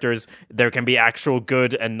characters. There can be actual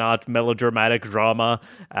good and not melodramatic drama.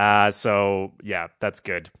 So yeah, that's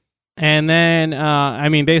good. And then,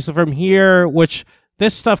 basically from here, which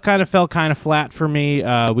this stuff kind of fell kind of flat for me.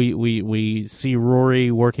 We see Rory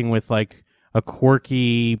working with like a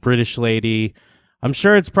quirky British lady. I'm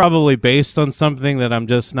sure it's probably based on something that I'm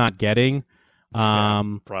just not getting.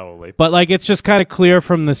 Probably. But like it's just kind of clear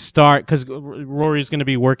from the start, because Rory's going to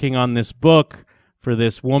be working on this book for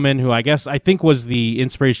this woman who I think was the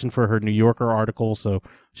inspiration for her New Yorker article, so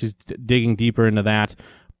she's digging deeper into that.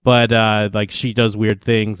 But like she does weird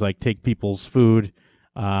things like take people's food.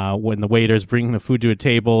 When the waiter's bringing the food to a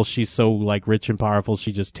table, she's so like rich and powerful,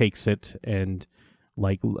 she just takes it and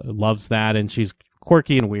like loves that, and she's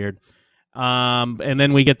quirky and weird. And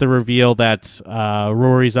then we get the reveal that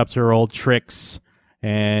Rory's up to her old tricks,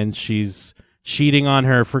 and she's cheating on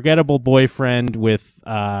her forgettable boyfriend with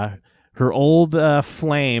her old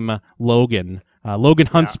flame, Logan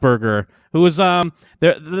Huntsberger, who was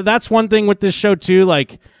that's one thing with this show too,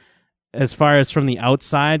 like as far as from the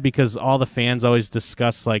outside, because all the fans always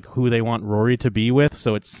discuss like who they want Rory to be with,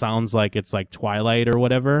 so it sounds like it's like Twilight or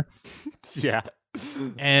whatever. Yeah.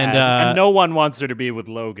 And no one wants her to be with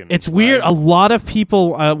Logan. It's weird. A lot of people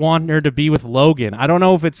want her to be with Logan. I don't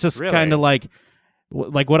know if it's just kind of like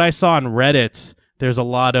what I saw on Reddit. There's a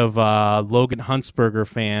lot of Logan Huntsberger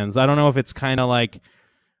fans. I don't know if it's kind of like,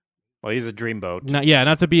 well, he's a dreamboat.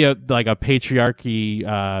 Not to be a patriarchy,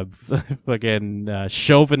 fucking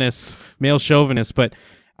male chauvinist, but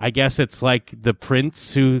I guess it's like the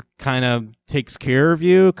prince who kind of takes care of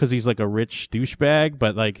you because he's like a rich douchebag,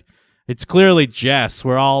 but like. It's clearly Jess.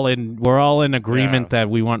 We're all in agreement that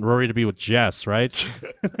we want Rory to be with Jess, right?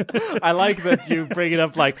 I like that you bring it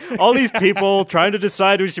up like all these people trying to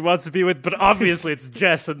decide who she wants to be with, but obviously it's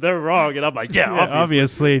Jess and they're wrong. And I'm like,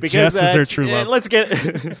 obviously because, Jess is her true love. Let's get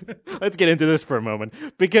into this for a moment,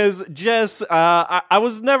 because Jess, I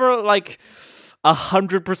was never like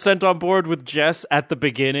 100% on board with Jess at the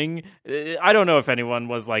beginning. I don't know if anyone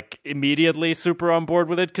was like immediately super on board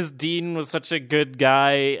with it, because Dean was such a good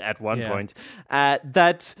guy at one point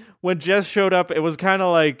that when Jess showed up, it was kind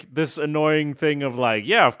of like this annoying thing of like,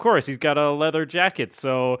 yeah, of course he's got a leather jacket,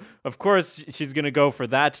 so of course she's gonna go for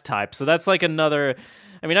that type. So that's like another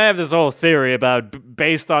I mean, I have this whole theory about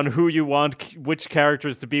based on who you want which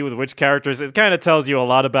characters to be with which characters, it kind of tells you a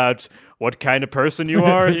lot about what kind of person you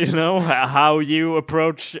are, how you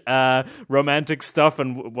approach romantic stuff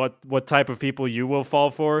and what type of people you will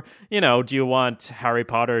fall for. Do you want Harry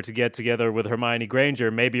Potter to get together with Hermione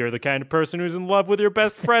Granger? Maybe you're the kind of person who's in love with your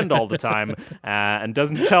best friend all the time and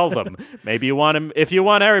doesn't tell them. Maybe you want him, if you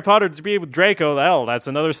want Harry Potter to be with Draco, hell, that's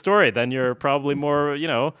another story. Then you're probably more,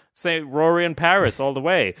 say Rory and Paris all the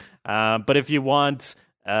way. But if you want,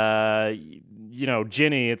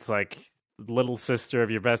 Ginny, it's like little sister of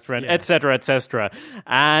your best friend, etc., etc.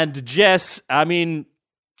 And Jess, I mean,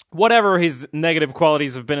 whatever his negative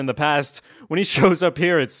qualities have been in the past, when he shows up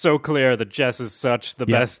here, it's so clear that Jess is such the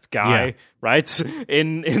best guy, right?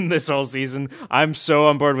 In this whole season, I'm so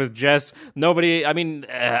on board with Jess. Nobody, I mean,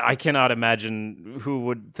 I cannot imagine who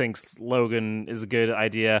would think Logan is a good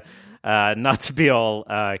idea. Not to be all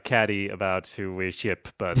catty about who we ship,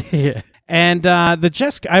 but yeah. And the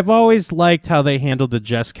Jess, I've always liked how they handled the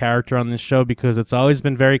Jess character on this show because it's always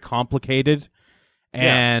been very complicated,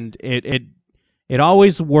 and it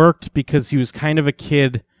always worked because he was kind of a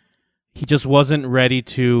kid. He just wasn't ready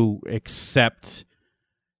to accept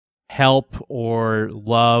help or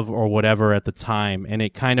love or whatever at the time, and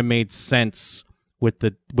it kind of made sense with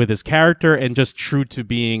his character and just true to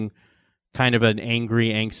being kind of an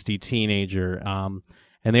angry, angsty teenager.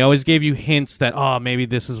 And they always gave you hints that, maybe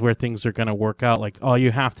this is where things are going to work out. Like, all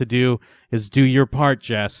you have to do is do your part,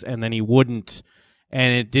 Jess. And then he wouldn't.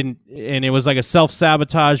 And it didn't. And it was like a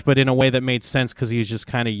self-sabotage, but in a way that made sense because he was just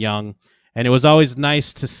kind of young. And it was always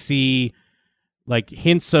nice to see, like,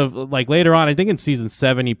 hints of, like, later on, I think in season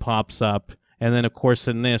 7 he pops up. And then, of course,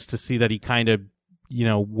 in this, to see that he kind of,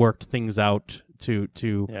 worked things out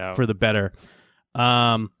for the better.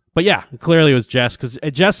 But yeah, clearly it was Jess, because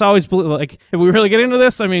Jess always, if we really get into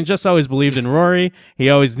this, I mean, Jess always believed in Rory. He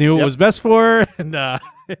always knew what was best for her, and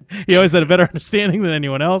he always had a better understanding than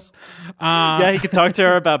anyone else. He could talk to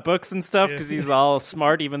her about books and stuff, because he's all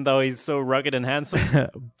smart, even though he's so rugged and handsome.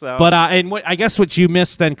 So. But I guess what you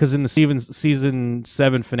missed then, because in the season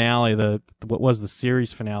 7 finale, what was the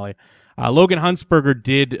series finale, Logan Huntsberger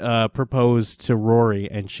did propose to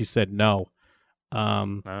Rory, and she said no.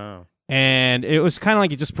 And it was kind of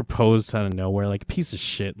like he just proposed out of nowhere, like, piece of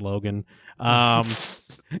shit, Logan.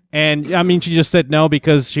 And I mean, she just said no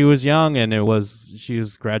because she was young, and she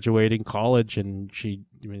was graduating college, and she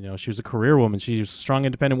was a career woman. She was a strong,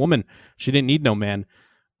 independent woman. She didn't need no man.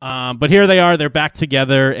 But here they are, they're back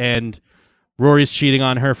together, and Rory's cheating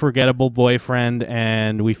on her forgettable boyfriend,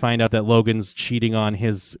 and we find out that Logan's cheating on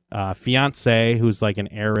his fiance, who's like an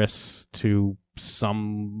heiress to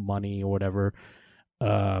some money or whatever.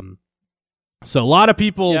 So a lot of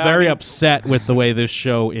people very upset with the way this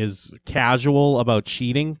show is casual about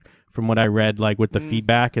cheating, from what I read, like with the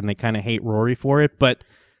feedback, and they kind of hate Rory for it. But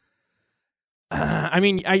I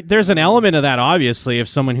mean, there's an element of that, obviously, of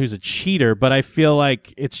someone who's a cheater. But I feel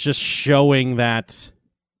like it's just showing that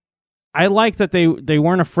I like that they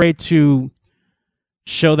weren't afraid to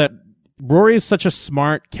show that Rory is such a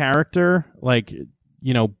smart character, like.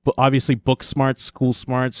 Obviously book smart, school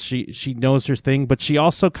smart. She knows her thing, but she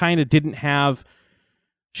also kind of didn't have.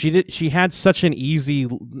 She had such an easy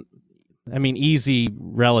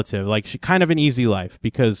relative. Like, she kind of an easy life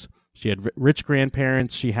because she had rich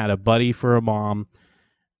grandparents. She had a buddy for a mom,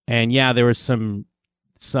 and there was some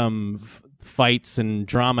fights and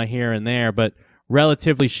drama here and there, but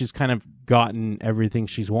relatively she's kind of gotten everything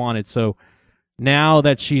she's wanted. So. Now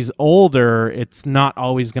that she's older, it's not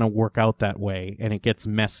always going to work out that way, and it gets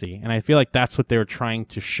messy. And I feel like that's what they were trying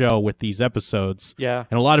to show with these episodes. Yeah.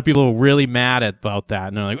 And a lot of people were really mad about that.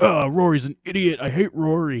 And they're like, oh, Rory's an idiot. I hate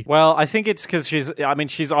Rory. Well, I think it's because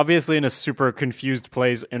she's obviously in a super confused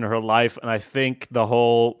place in her life. And I think the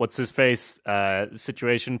whole, what's-his-face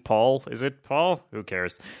situation, Paul, is it Paul? Who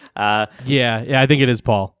cares? Yeah, I think it is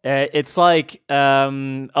Paul. It's like a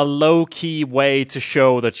low-key way to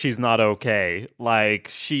show that she's not okay. Like,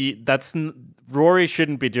 Rory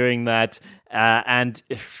shouldn't be doing that, and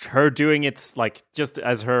if her doing it's like just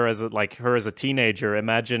as her as a teenager.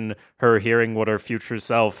 Imagine her hearing what her future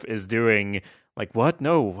self is doing. Like, what?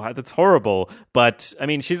 No, that's horrible. But I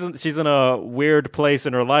mean, she's in a weird place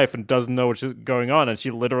in her life and doesn't know what's going on, and she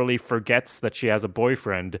literally forgets that she has a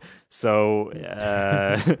boyfriend. So,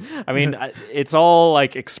 I mean, it's all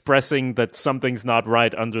like expressing that something's not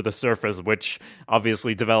right under the surface, which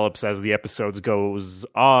obviously develops as the episodes goes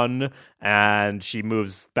on, and she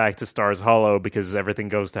moves back to Stars Hollow because everything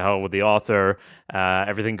goes to hell with the author.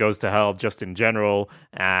 Everything goes to hell just in general,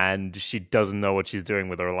 and she doesn't know what she's doing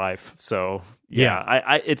with her life. So.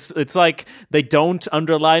 It's like they don't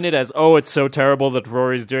underline it as, oh, it's so terrible that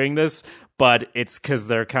Rory's doing this, but it's because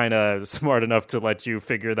they're kind of smart enough to let you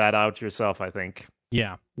figure that out yourself, I think.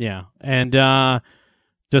 Yeah. And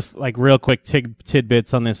just like real quick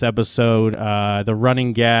tidbits on this episode, the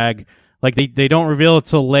running gag, like they don't reveal it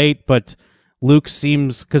till late, but Luke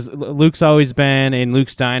seems, because Luke's always been in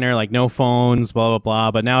Luke's diner, like no phones, blah, blah,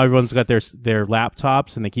 blah. But now everyone's got their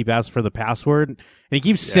laptops and they keep asking for the password. And he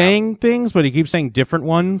keeps saying things, but he keeps saying different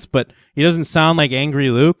ones. But he doesn't sound like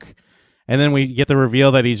angry Luke. And then we get the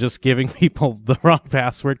reveal that he's just giving people the wrong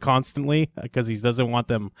password constantly because he doesn't want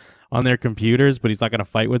them on their computers, but he's not going to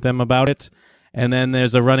fight with them about it. And then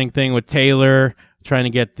there's a running thing with Taylor trying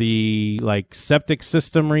to get the like septic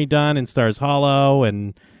system redone in Stars Hollow,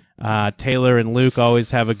 and Taylor and Luke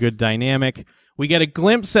always have a good dynamic. We get a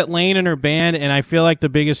glimpse at Lane and her band, and I feel like the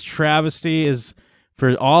biggest travesty is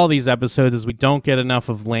for all these episodes is we don't get enough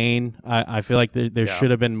of Lane. I feel like there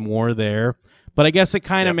should have been more there. But I guess it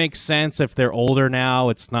kind of makes sense if they're older now.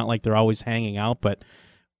 It's not like they're always hanging out. But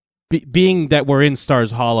being that we're in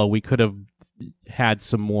Stars Hollow, we could have had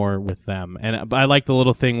some more with them. And I like the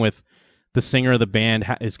little thing with the singer of the band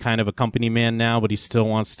is kind of a company man now, but he still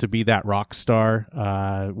wants to be that rock star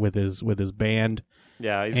with his band.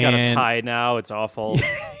 Yeah, he's got a tie now. It's awful.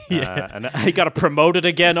 And he got promoted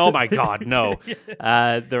again. Oh, my God, no.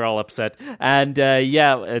 They're all upset. And,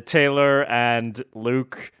 Taylor and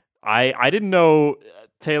Luke, I didn't know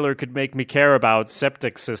Taylor could make me care about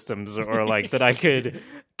septic systems or, like, that I could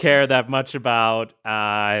care that much about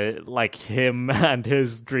like him and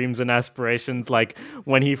his dreams and aspirations, like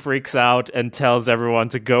when he freaks out and tells everyone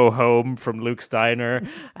to go home from Luke's diner,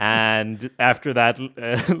 and after that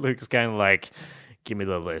Luke's kind of like, give me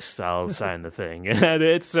the list, I'll sign the thing. And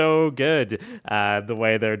it's so good the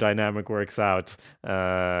way their dynamic works out.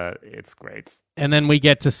 It's great. And then we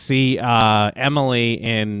get to see Emily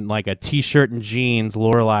in like a t-shirt and jeans,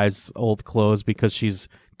 Lorelai's old clothes, because she's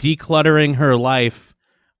decluttering her life.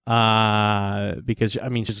 Because I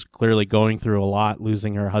mean, she's clearly going through a lot,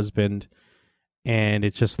 losing her husband, and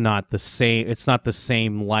it's just not the same. It's not the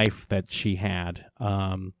same life that she had.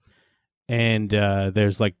 And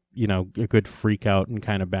there's like, you know, a good freak out and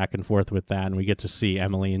kind of back and forth with that, and we get to see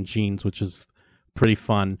Emily in jeans, which is pretty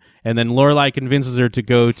fun. And then Lorelai convinces her to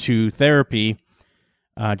go to therapy,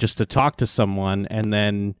 just to talk to someone, and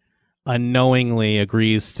then unknowingly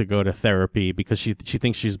agrees to go to therapy because she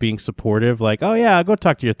thinks she's being supportive, like, oh yeah, I'll go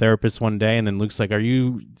talk to your therapist one day. And then Luke's like, are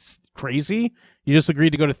you crazy? You just agreed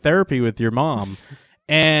to go to therapy with your mom.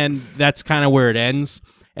 And that's kind of where it ends.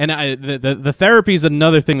 And the therapy is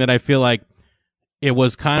another thing that I feel like it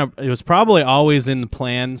was probably always in the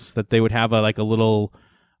plans that they would have a little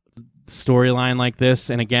storyline like this.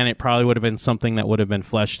 And again, it probably would have been something that would have been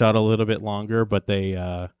fleshed out a little bit longer, but they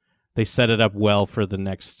set it up well for the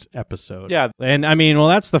next episode. Yeah. And I mean, well,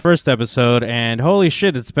 that's the first episode, and holy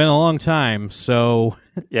shit, it's been a long time. So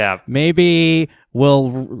yeah, maybe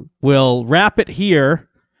we'll wrap it here,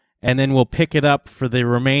 and then we'll pick it up for the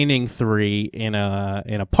remaining 3 in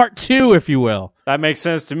a part 2, if you will. That makes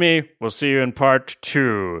sense to me. We'll see you in part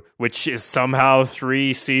 2, which is somehow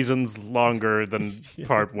 3 seasons longer than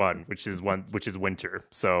part 1, which is winter.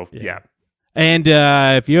 So yeah. And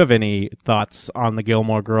if you have any thoughts on the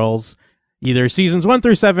Gilmore Girls, either seasons 1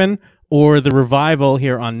 through 7 or the revival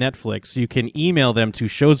here on Netflix, you can email them to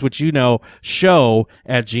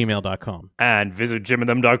showswhatyouknow@gmail.com. And visit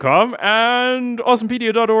jimandthem.com and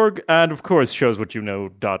awesomepedia.org. And of course,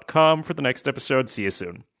 showswhatyouknow.com for the next episode. See you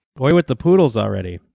soon. Boy with the poodles already.